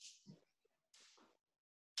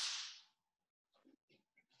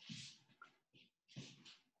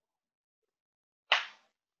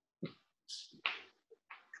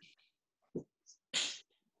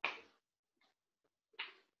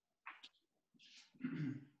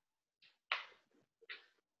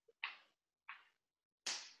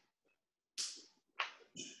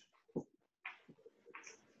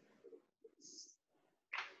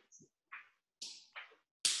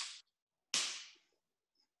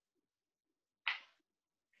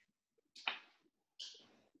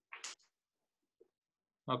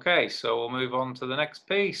 Okay, so we'll move on to the next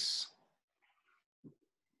piece.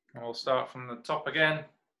 And we'll start from the top again.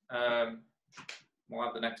 We'll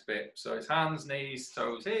have the next bit. So it's hands, knees,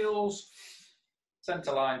 toes, heels.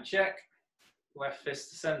 Center line check. Left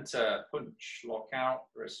fist to center, punch, lock out,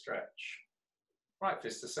 wrist stretch. Right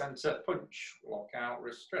fist to center, punch, lock out,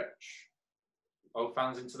 wrist stretch. Both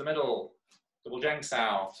hands into the middle. Double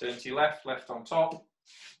jiangshao. Turn to your left, left on top.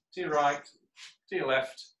 To your right, to your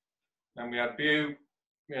left. Then we had bu.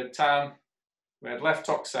 We had tan, we had left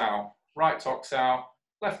toxow, right toxow,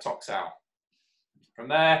 left toxow. From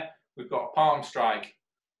there, we've got a palm strike,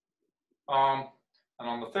 palm, and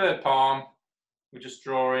on the third palm, we're just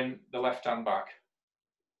drawing the left hand back.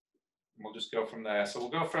 we'll just go from there. So we'll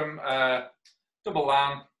go from double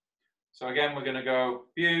lan. So again, we're going to go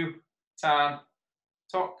view, tan,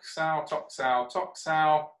 tok, sow,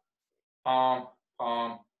 palm,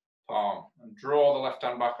 palm, palm, and draw the left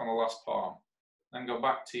hand back on the last palm. Then go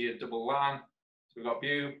back to your double lan. So we've got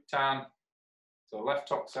view, tan, so left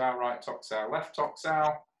tok, sow, right tok, sow, left tok,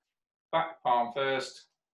 sow, back palm first,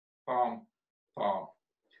 palm, palm,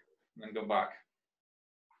 and then go back.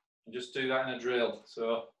 And just do that in a drill.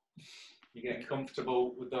 So you get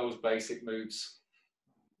comfortable with those basic moves.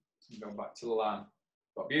 And go back to the lan.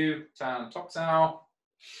 Got view, tan, tok, sow,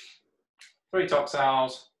 3 tok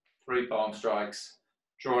sows, 3 palm strikes,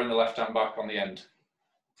 drawing the left hand back on the end.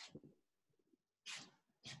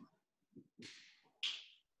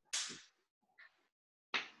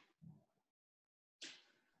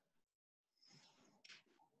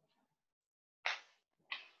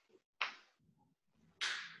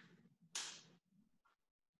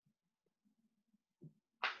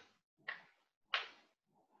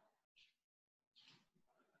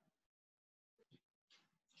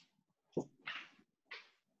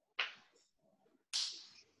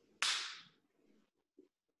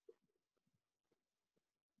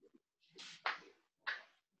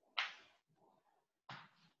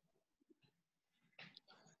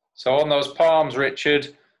 So on those palms,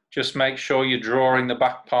 Richard, just make sure you're drawing the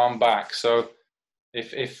back palm back. So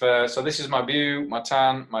so this is my view, my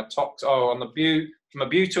tan, my tok. Oh, on the view, from a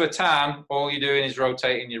view to a tan, all you're doing is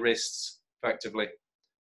rotating your wrists effectively.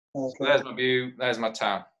 Okay. So there's my view, there's my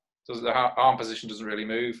tan. So the arm position doesn't really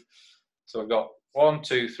move. So I've got 1,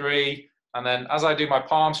 2, 3, and then as I do my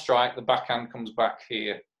palm strike, the backhand comes back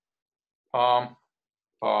here. Palm,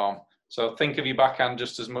 palm. So think of your backhand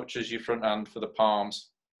just as much as your front hand for the palms.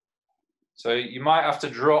 So you might have to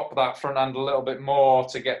drop that front hand a little bit more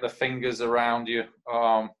to get the fingers around your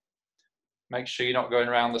arm. Make sure you're not going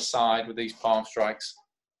around the side with these palm strikes.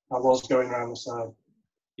 I was going around the side.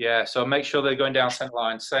 Yeah, so make sure they're going down centre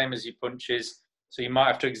line, same as your punches. So you might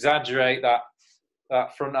have to exaggerate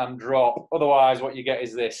that front hand drop. Otherwise, what you get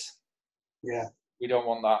is this. Yeah. You don't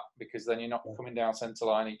want that because then you're not coming down centre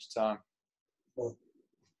line each time. Yeah.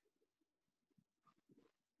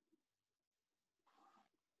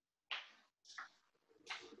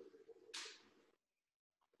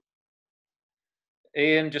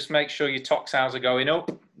 Ian, just make sure your tok sows are going up.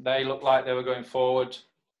 They look like they were going forward.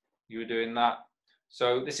 You were doing that.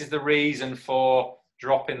 So this is the reason for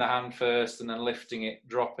dropping the hand first and then lifting it,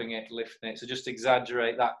 dropping it, lifting it. So just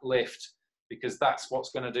exaggerate that lift because that's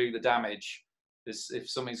what's going to do the damage. If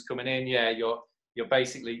something's coming in, yeah, you're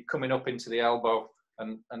basically coming up into the elbow,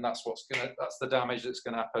 and that's that's the damage that's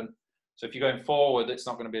going to happen. So if you're going forward, it's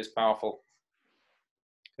not going to be as powerful.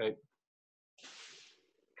 Okay.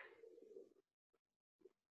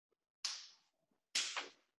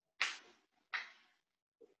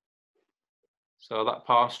 So that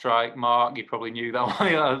palm strike, Mark, you probably knew that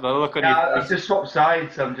one. The look on your face. I've just swapped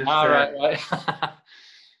sides. I'm just. Right.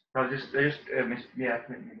 I just yeah.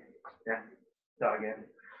 Start again.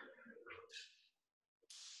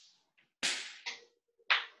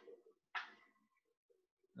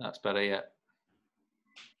 That's better yet.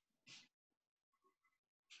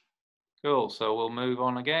 Cool. So we'll move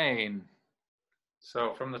on again.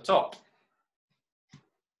 So from the top.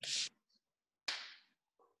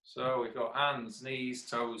 So we've got hands, knees,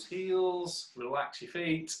 toes, heels. Relax your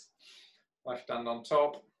feet. Left hand on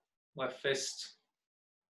top. Left fist.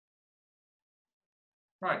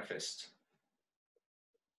 Right fist.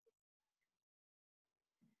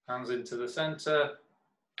 Hands into the center.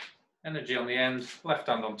 Energy on the end. Left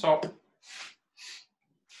hand on top.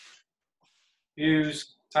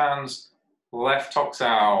 Views, tans. Left tok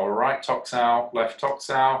sow, right tok sow, left tok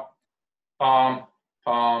sow. Palm,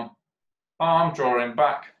 palm, palm. Drawing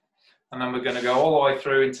back. And then we're going to go all the way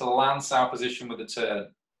through into the lan sow position with a turn.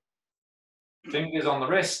 Fingers on the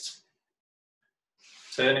wrist.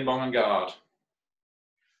 Turning bong and guard.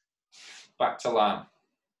 Back to lan.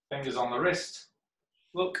 Fingers on the wrist.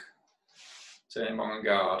 Look. Turning bong and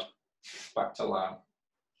guard. Back to lan.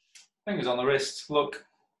 Fingers on the wrist. Look.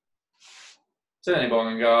 Turning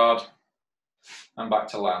bong and guard. And back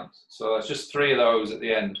to lan. So that's just 3 of those at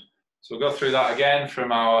the end. So we'll go through that again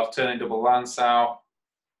from our turning double lan sow.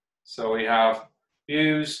 So we have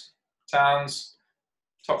views, tans,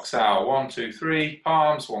 tok sow, 1, 2, 3,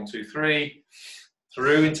 palms, 1, 2, 3,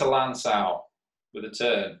 through into lan sow with a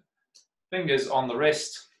turn. Fingers on the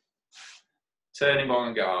wrist, turning bong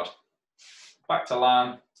and guard. Back to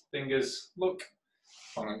lan, fingers, look,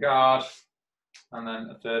 bong and guard, and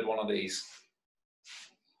then a third one of these.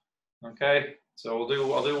 Okay, so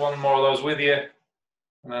I'll do one more of those with you,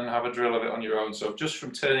 and then have a drill of it on your own. So just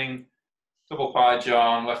from turning double pie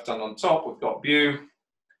John, left hand on top, we've got Bu,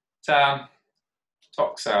 Tan,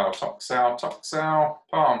 Tok Sao, Tok Sao, Tok Sao,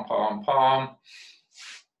 palm, palm, palm,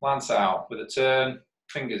 Lan Sao with a turn,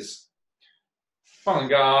 fingers, Bong and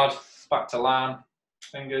guard, back to Lan,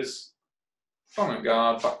 fingers, Bong and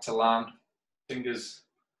guard, back to Lan, fingers,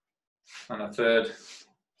 and a third,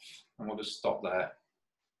 and we'll just stop there.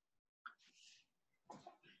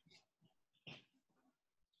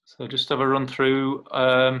 So just have a run through.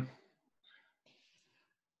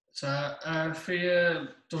 So for your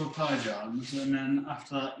double pie jams, and then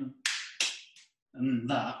after that,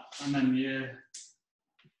 and then your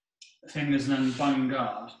fingers, and then bang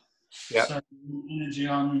guard. Yeah. So energy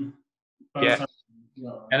on both. Yeah.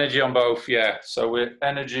 Energy on both. Yeah. So we're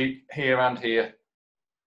energy here and here.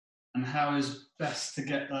 And how is best to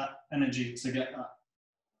get that energy to get that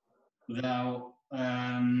without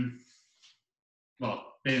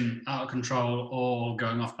being out of control or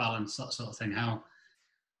going off balance, that sort of thing? How, I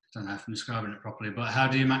don't know if I'm describing it properly, but how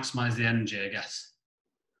do you maximize the energy, I guess?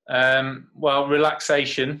 Well,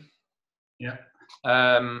 relaxation. Yeah.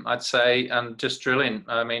 I'd say, and just drilling.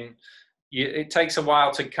 I mean, it takes a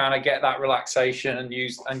while to kind of get that relaxation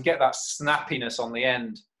and get that snappiness on the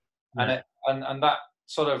end, Yeah. and that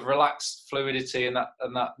sort of relaxed fluidity and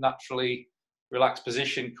that naturally relaxed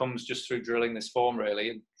position comes just through drilling this form, really,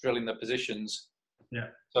 and drilling the positions. Yeah.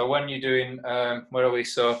 So when you're doing, where are we?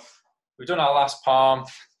 So we've done our last palm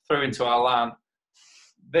through into our Lan.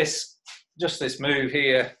 This move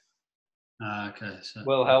here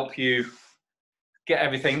will help you get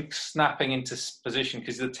everything snapping into position,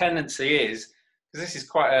 because the tendency is, because this is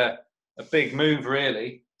quite a big move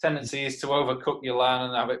really, tendency is to overcook your Lan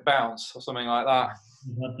and have it bounce or something like that.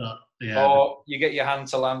 Yeah. Or you get your hand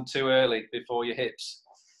to land too early before your hips.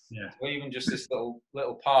 Yeah. Or even just this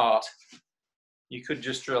little part, you could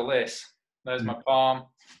just drill this. There's my palm,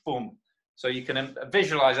 boom. So you can,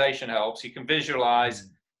 visualization helps. You can visualize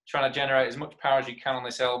trying to generate as much power as you can on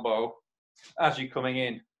this elbow as you're coming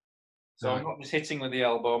in. So I'm not just hitting with the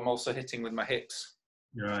elbow, I'm also hitting with my hips.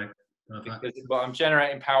 You're right. But I'm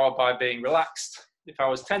generating power by being relaxed. If I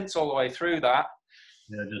was tense all the way through that,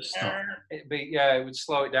 just stop. It would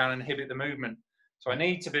slow it down and inhibit the movement. So I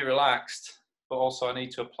need to be relaxed, but also I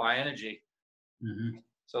need to apply energy. Mm-hmm.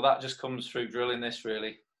 So that just comes through drilling this,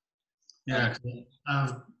 really. Yeah,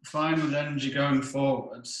 I'm fine with energy going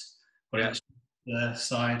forwards, but it's the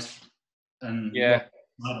side and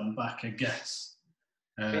back, I guess.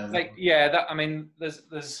 I mean,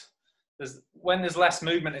 there's when there's less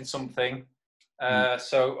movement in something.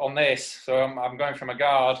 So on this, so I'm going from a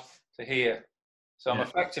guard to here. So I'm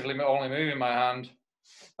effectively only moving my hand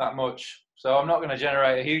that much. So I'm not going to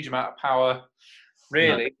generate a huge amount of power,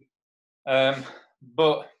 really. No.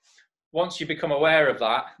 But once you become aware of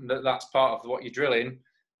that's part of what you're drilling,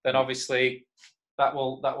 then obviously that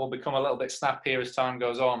will become a little bit snappier as time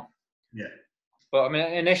goes on. Yeah. But I mean,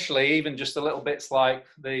 initially, even just the little bits like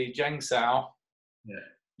the Zheng Sao,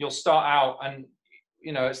 you'll start out, and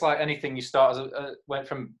you know, it's like anything you start went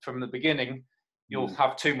from the beginning, you'll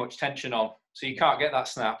have too much tension on, so you can't get that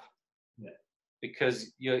snap. Yeah.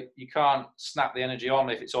 Because you can't snap the energy on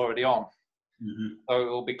if it's already on. Mm-hmm. So it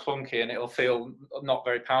will be clunky and it will feel not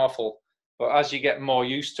very powerful. But as you get more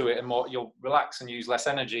used to it and more, you'll relax and use less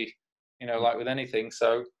energy, you know, like with anything.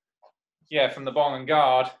 So yeah, from the bong and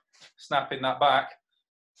guard, snapping that back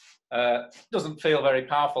doesn't feel very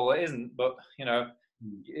powerful. It isn't, but you know,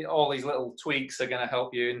 all these little tweaks are going to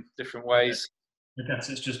help you in different ways. I guess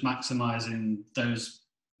it's just maximizing those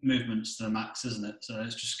movements to the max, isn't it? So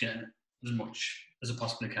it's just getting as much as I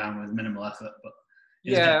possibly can with minimal effort. But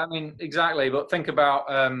I mean, exactly. But think about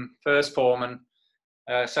first form and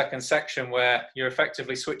second section, where you're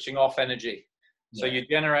effectively switching off energy. So you're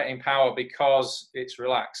generating power because it's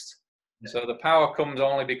relaxed. Yeah. So the power comes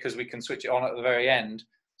only because we can switch it on at the very end.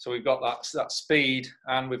 So we've got that speed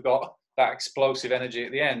and we've got that explosive energy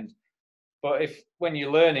at the end. But when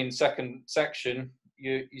you're learning second section,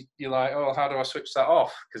 you're like, oh, how do I switch that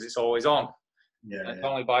off? Because it's always on. It's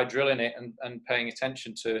only by drilling it and paying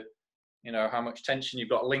attention to, you know, how much tension you've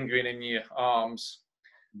got lingering in your arms.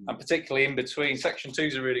 And particularly in between. Section 2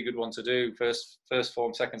 is a really good one to do, first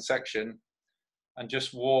form, second section, and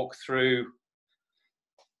just walk through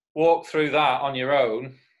that on your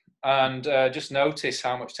own, and just notice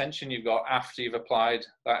how much tension you've got after you've applied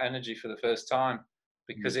that energy for the first time,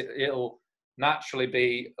 because it'll naturally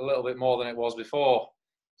be a little bit more than it was before.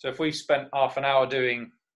 So if we've spent half an hour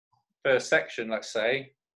doing first section, let's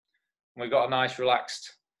say, and we've got a nice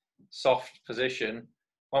relaxed soft position,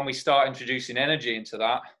 when we start introducing energy into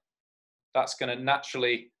that, that's going to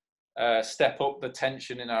naturally step up the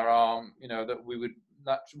tension in our arm, you know, that we've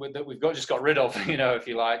just got rid of, you know, if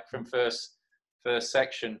you like, from first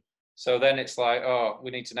section. So then it's like, oh, we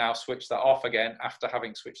need to now switch that off again after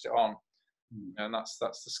having switched it on. And that's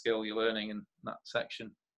the skill you're learning in that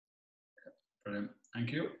section. Brilliant,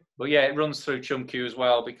 thank you. But yeah, it runs through Chun Q as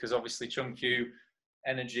well, because obviously Chun Q,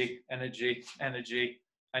 energy, energy, energy,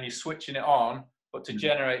 and you're switching it on. But to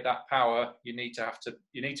generate that power, you need to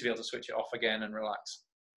be able to switch it off again and relax.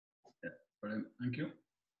 Yeah, brilliant, thank you.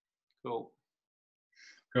 Cool.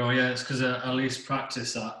 Oh yeah, it's because I at least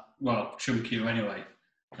practice that. Well, Chun Q anyway.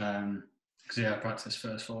 Because I practice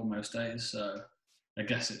first form most days, so I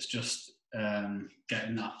guess it's just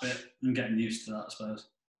getting that bit and getting used to that, I suppose.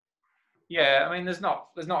 Yeah, I mean, there's not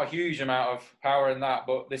a huge amount of power in that,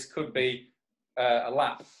 but this could be a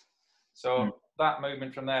lap. So that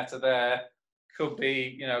movement from there to there could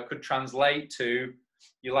be, you know, could translate to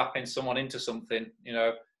you lapping someone into something, you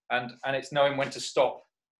know, and it's knowing when to stop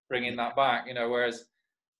bringing that back, you know. Whereas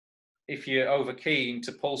if you're over keen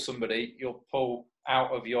to pull somebody, you'll pull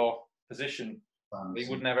out of your position. You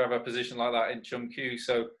would never have a position like that in Chun Q.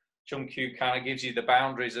 So Chun Q kind of gives you the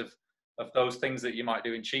boundaries of those things that you might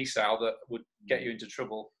do in Chi Sao that would get you into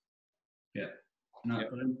trouble. Yeah. No, yeah.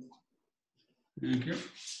 Brilliant. Thank you.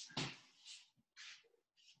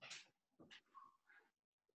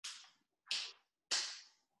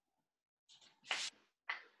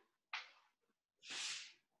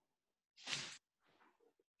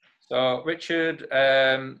 So Richard,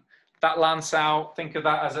 that lance out, think of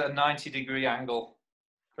that as a 90-degree angle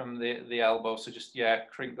from the elbow. So just, yeah,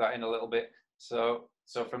 creep that in a little bit. So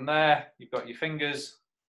from there, you've got your fingers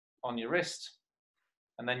on your wrist,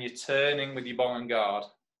 and then you're turning with your bong and guard.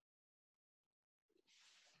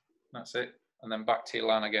 That's it. And then back to your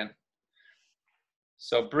lan again.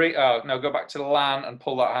 So go back to the lan and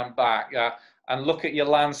pull that hand back. Yeah, and look at your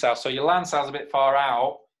lan sao. So your lan sao is a bit far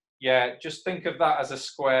out. Yeah, just think of that as a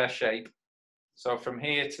square shape. So from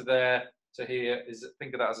here to there to here,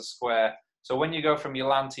 think of that as a square. So when you go from your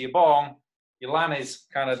lan to your lan is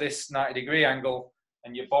kind of this 90-degree angle,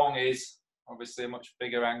 and your bong is obviously a much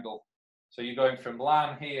bigger angle. So you're going from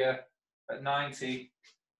lan here at 90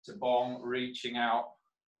 to bong reaching out.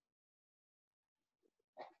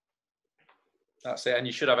 That's it, and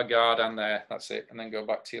you should have a guard on there. That's it, and then go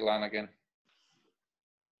back to your lan again.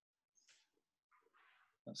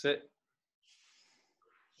 That's it.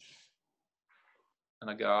 And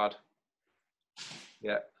a guard.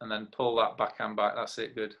 Yeah, and then pull that backhand back. That's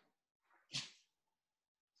it, good.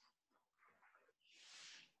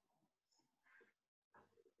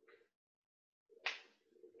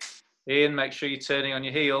 Ian, make sure you're turning on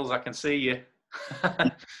your heels. I can see you.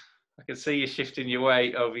 I can see you shifting your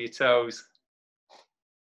weight over your toes.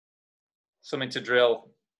 Something to drill.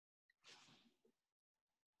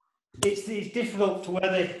 It's difficult to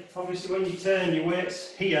where obviously when you turn your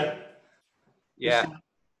weight's here. Yeah.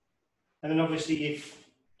 And then obviously you've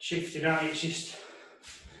shifted out, it's just,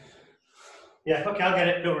 yeah, okay, I'll get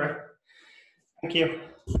it, don't worry. Thank you.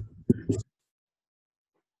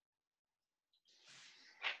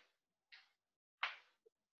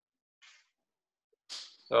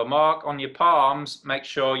 So Mark, on your palms, make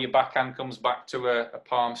sure your backhand comes back to a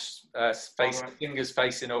palm fingers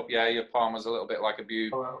facing up. Yeah, your palm is a little bit like a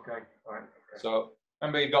bube. Oh, okay. All right. Okay. So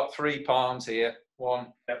remember, you've got 3 palms here. 1,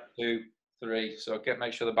 2, 3. So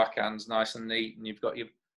make sure the backhand's nice and neat, and you've got your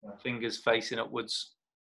fingers facing upwards.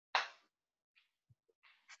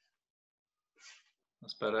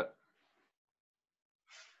 That's better.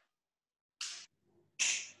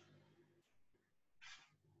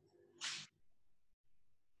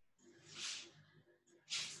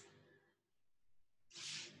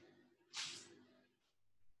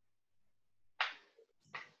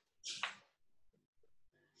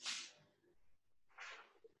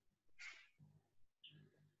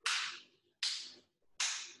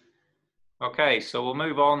 Okay, so we'll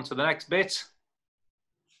move on to the next bit.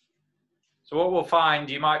 So what we'll find,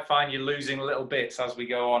 you might find you're losing little bits as we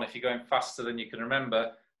go on if you're going faster than you can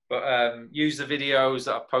remember. But use the videos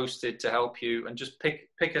that I've posted to help you, and just pick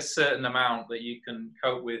a certain amount that you can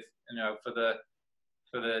cope with, you know, for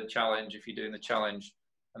the challenge if you're doing the challenge,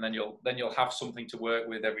 and then you'll have something to work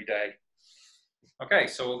with every day. Okay,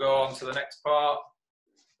 so we'll go on to the next part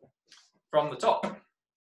from the top.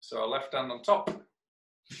 So left hand on top.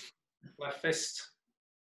 Left fist,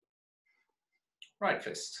 right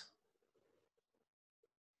fist,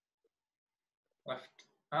 left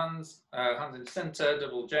hands, hands in the center,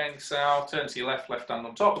 double Jang Sao, turn to your left hand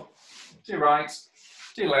on top, to your right,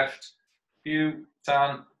 to your left, view,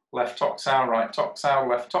 tan, left Tok Sao, right Tok Sao,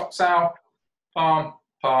 left Tok Sao, palm,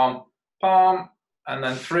 palm, palm, and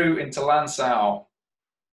then through into Lan Sao.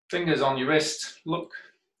 Fingers on your wrist, look,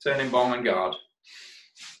 turning bong and guard.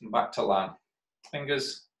 And back to Lan.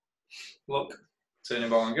 Fingers, look, turning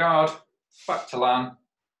bong and guard. Back to Lan.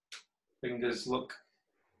 Fingers, look,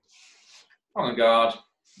 bong and guard.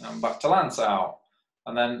 And back to Lan Sao.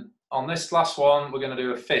 And then on this last one, we're going to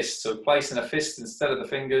do a fist. So placing a fist instead of the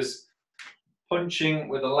fingers, punching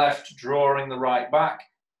with the left, drawing the right back.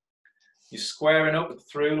 You're squaring up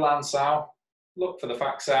through Lan Sao. Look for the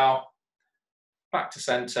Fak Sao. Back to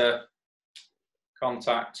center,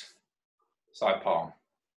 contact, side palm,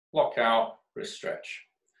 lock out, wrist stretch.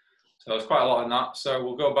 So there's quite a lot in that. So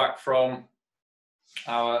we'll go back from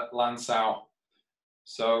our Lan Sao.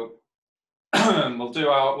 So we'll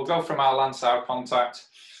go from our Lan Sao contact,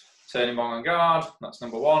 turning bong and guard. That's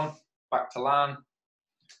number one. Back to Lan,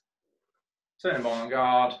 turning bong and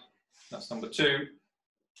guard. That's number two.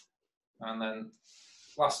 And then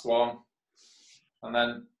last one, and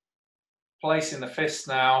then placing the fist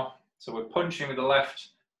now. So we're punching with the left,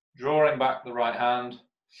 drawing back the right hand.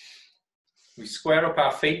 We square up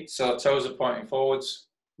our feet so our toes are pointing forwards.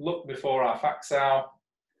 Look before our Fak Sao.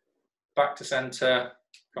 Back to center,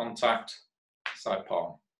 contact, side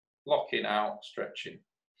palm. Locking out, stretching.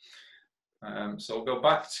 So we'll go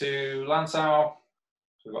back to Lan Sao.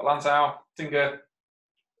 So we've got Lan Sao, finger,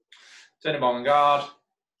 turning bong and guard.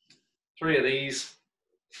 3 of these.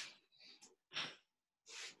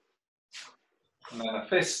 And then a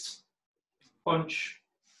fist, punch,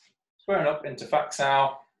 squaring up into Fak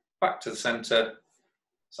Sao, back to the center,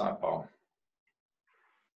 side palm.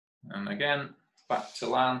 And again, back to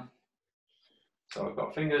Lan. So we've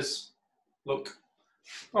got fingers, look,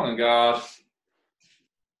 bong and guard.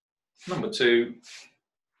 Number 2,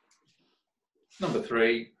 number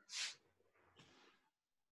 3,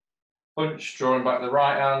 punch, drawing back the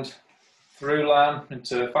right hand, through Lan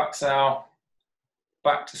into Fak Sao,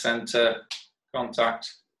 back to center,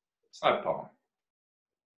 contact, side palm.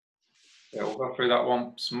 Yeah, we'll go through that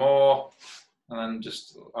one some more and then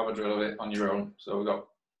just have a drill of it on your own. So we've got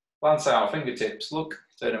Lan Sao, fingertips, look,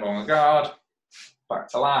 turning bong and guard, back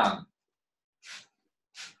to Lan.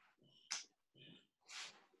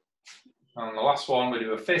 And the last one, we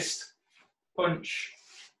do a fist, punch,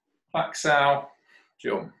 Fak Sao,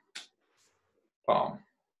 jump, palm.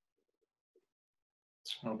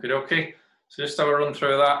 Okie dokie. So just have a run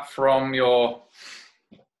through that from your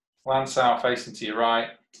Lan Sao facing to your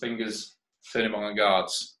right, fingers turning bong and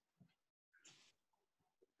guards.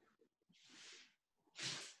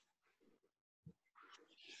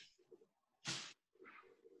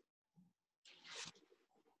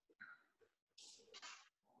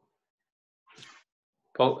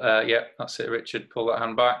 Pull, yeah, that's it, Richard. Pull that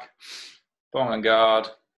hand back. Bong and guard.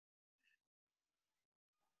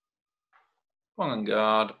 Bong and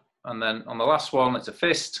guard. And then on the last one, it's a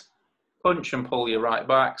fist. Punch and pull your right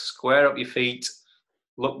back. Square up your feet.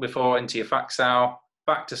 Look before into your Fak Sao.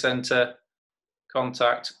 Back to center.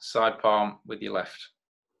 Contact, side palm with your left.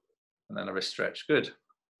 And then a wrist stretch. Good.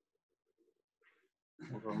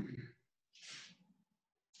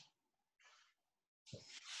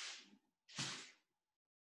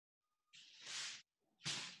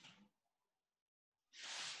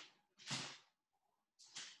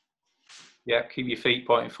 Yeah, keep your feet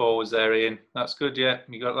pointing forwards there, Ian. That's good, yeah.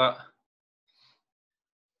 You got that?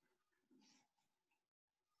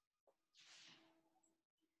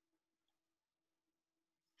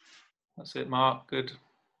 That's it, Mark. Good.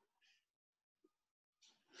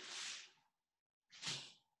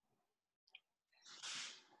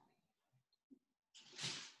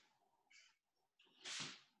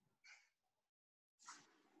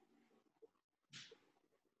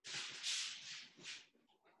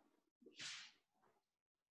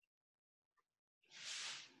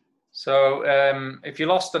 So if you're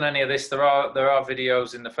lost on any of this, there are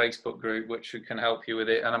videos in the Facebook group which can help you with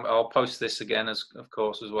it, and I'll post this again of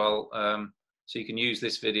course as well, so you can use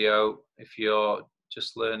this video if you're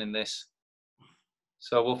just learning this.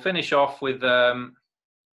 So we'll finish off with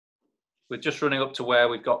just running up to where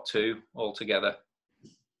we've got to all together,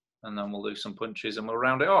 and then we'll do some punches and we'll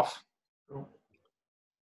round it off. Cool.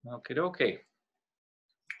 Okie dokie.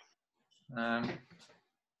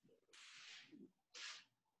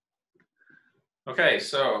 Okay,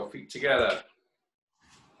 so feet together.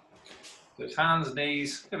 Those hands,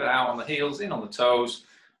 knees, pivot out on the heels, in on the toes.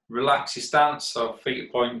 Relax your stance, so feet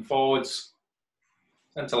are pointing forwards.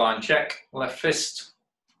 Center line check, left fist.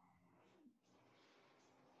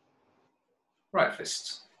 Right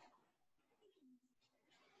fist.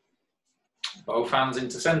 Both hands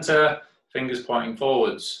into center, fingers pointing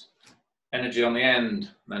forwards. Energy on the end,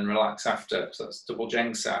 then relax after. So that's double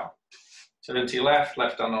Jeng Sao. Turn to your left,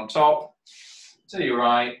 left hand on top, to your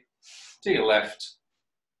right, to your left,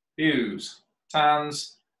 views,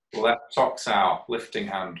 hands, left socks out, lifting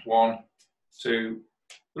hand, 1, 2,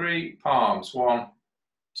 3, palms, 1,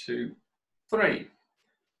 2, 3.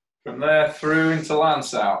 From there through into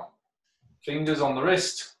lance out. Fingers on the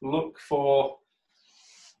wrist, look for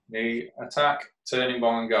the attack, turning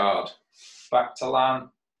bong and guard. Back to lan,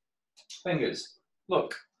 fingers,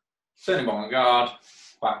 look, turning bong and guard,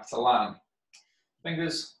 back to lan.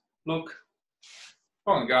 Fingers, look,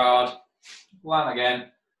 bong and guard, lan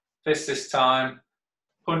again, fist this time,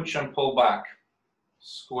 punch and pull back.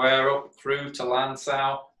 Square up through to lan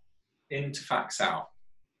sao, into fak sao.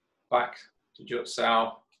 Back to jut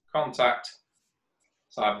sao, contact,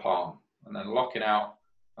 side palm, and then locking out,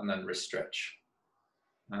 and then wrist stretch.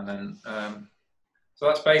 And then, so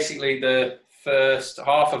that's basically the first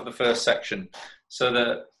half of the first section. So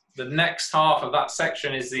the next half of that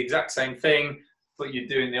section is the exact same thing, but you're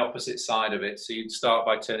doing the opposite side of it. So you'd start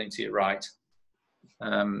by turning to your right.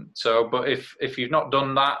 But if you've not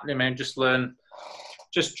done that, I mean,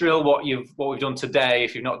 just drill what we've done today.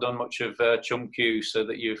 If you've not done much of Chun Q, so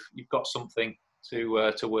that you've got something to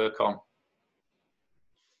work on.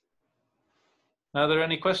 Are there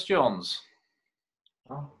any questions?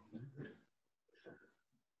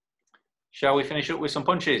 Shall we finish up with some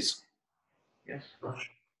punches? Yes.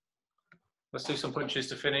 Let's do some punches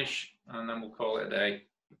to finish, and then we'll call it a day.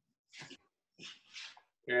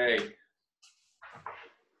 Okay.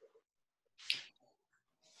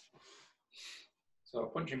 So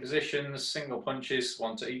punching positions, single punches,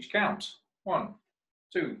 1 to each count. 1,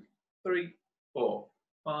 2, 3, 4,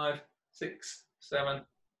 5, 6, 7,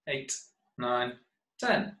 8, 9,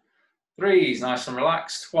 10. Threes, nice and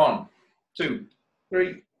relaxed. 1, 2,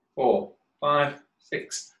 3, 4, 5,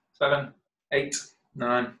 6, 7, 8,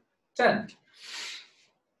 9, 10.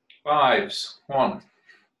 Fives, 1,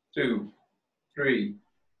 2, 3,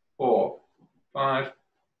 4, 5,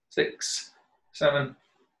 6, 7,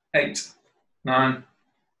 8, 9,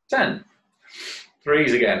 10.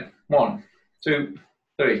 Threes again. 1, 2,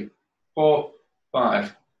 3, 4,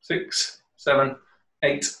 5, 6, 7,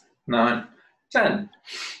 8, 9, 10.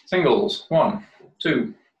 Singles. 1,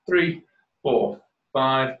 2, 3, 4,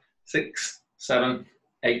 5, 6, 7,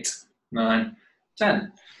 8, 9,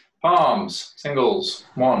 10. Palms. Singles.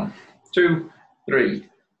 1, 2, 3,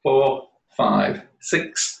 4, 5,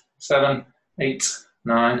 6, 7, 8,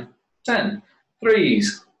 9, 10.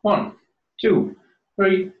 Threes. 1, 2,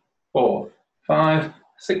 3, 4, 5,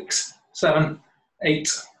 6, 7, 8,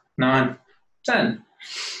 9, 10.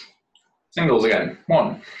 Singles again.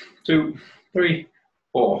 1, 2, 3,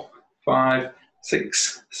 4, 5,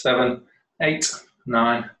 6, 7, 8,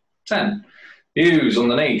 9, 10. Views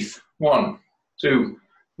underneath. 1, 2,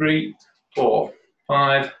 3, 4,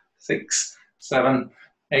 5, 6, 7,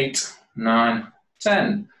 8, 9,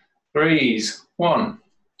 10. Threes. 1,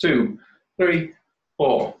 2, 3,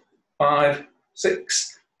 4, 5,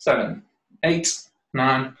 6, 7, 8,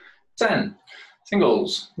 9, 10.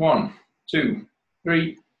 Singles. 1, 2,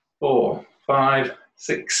 3, 4, 5,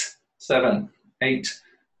 6, 7, 8,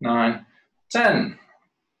 9, 10.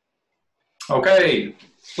 Okay,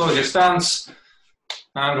 close your stance,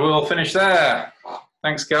 and we'll finish there.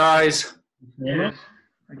 Thanks, guys. Yeah.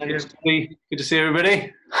 Thank you. Good to see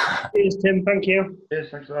everybody. Cheers, Tim. Thank you. Yes,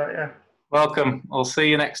 thanks a lot. Yeah. Welcome. I'll see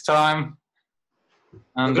you next time.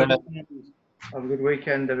 And have a good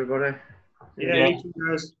weekend, everybody. Yeah, you too,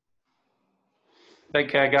 guys. Take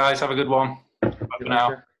care, guys. Have a good one. Bye for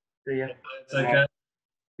now. See ya. Take care.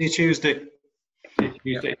 See you Tuesday.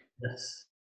 Tuesday. Yes.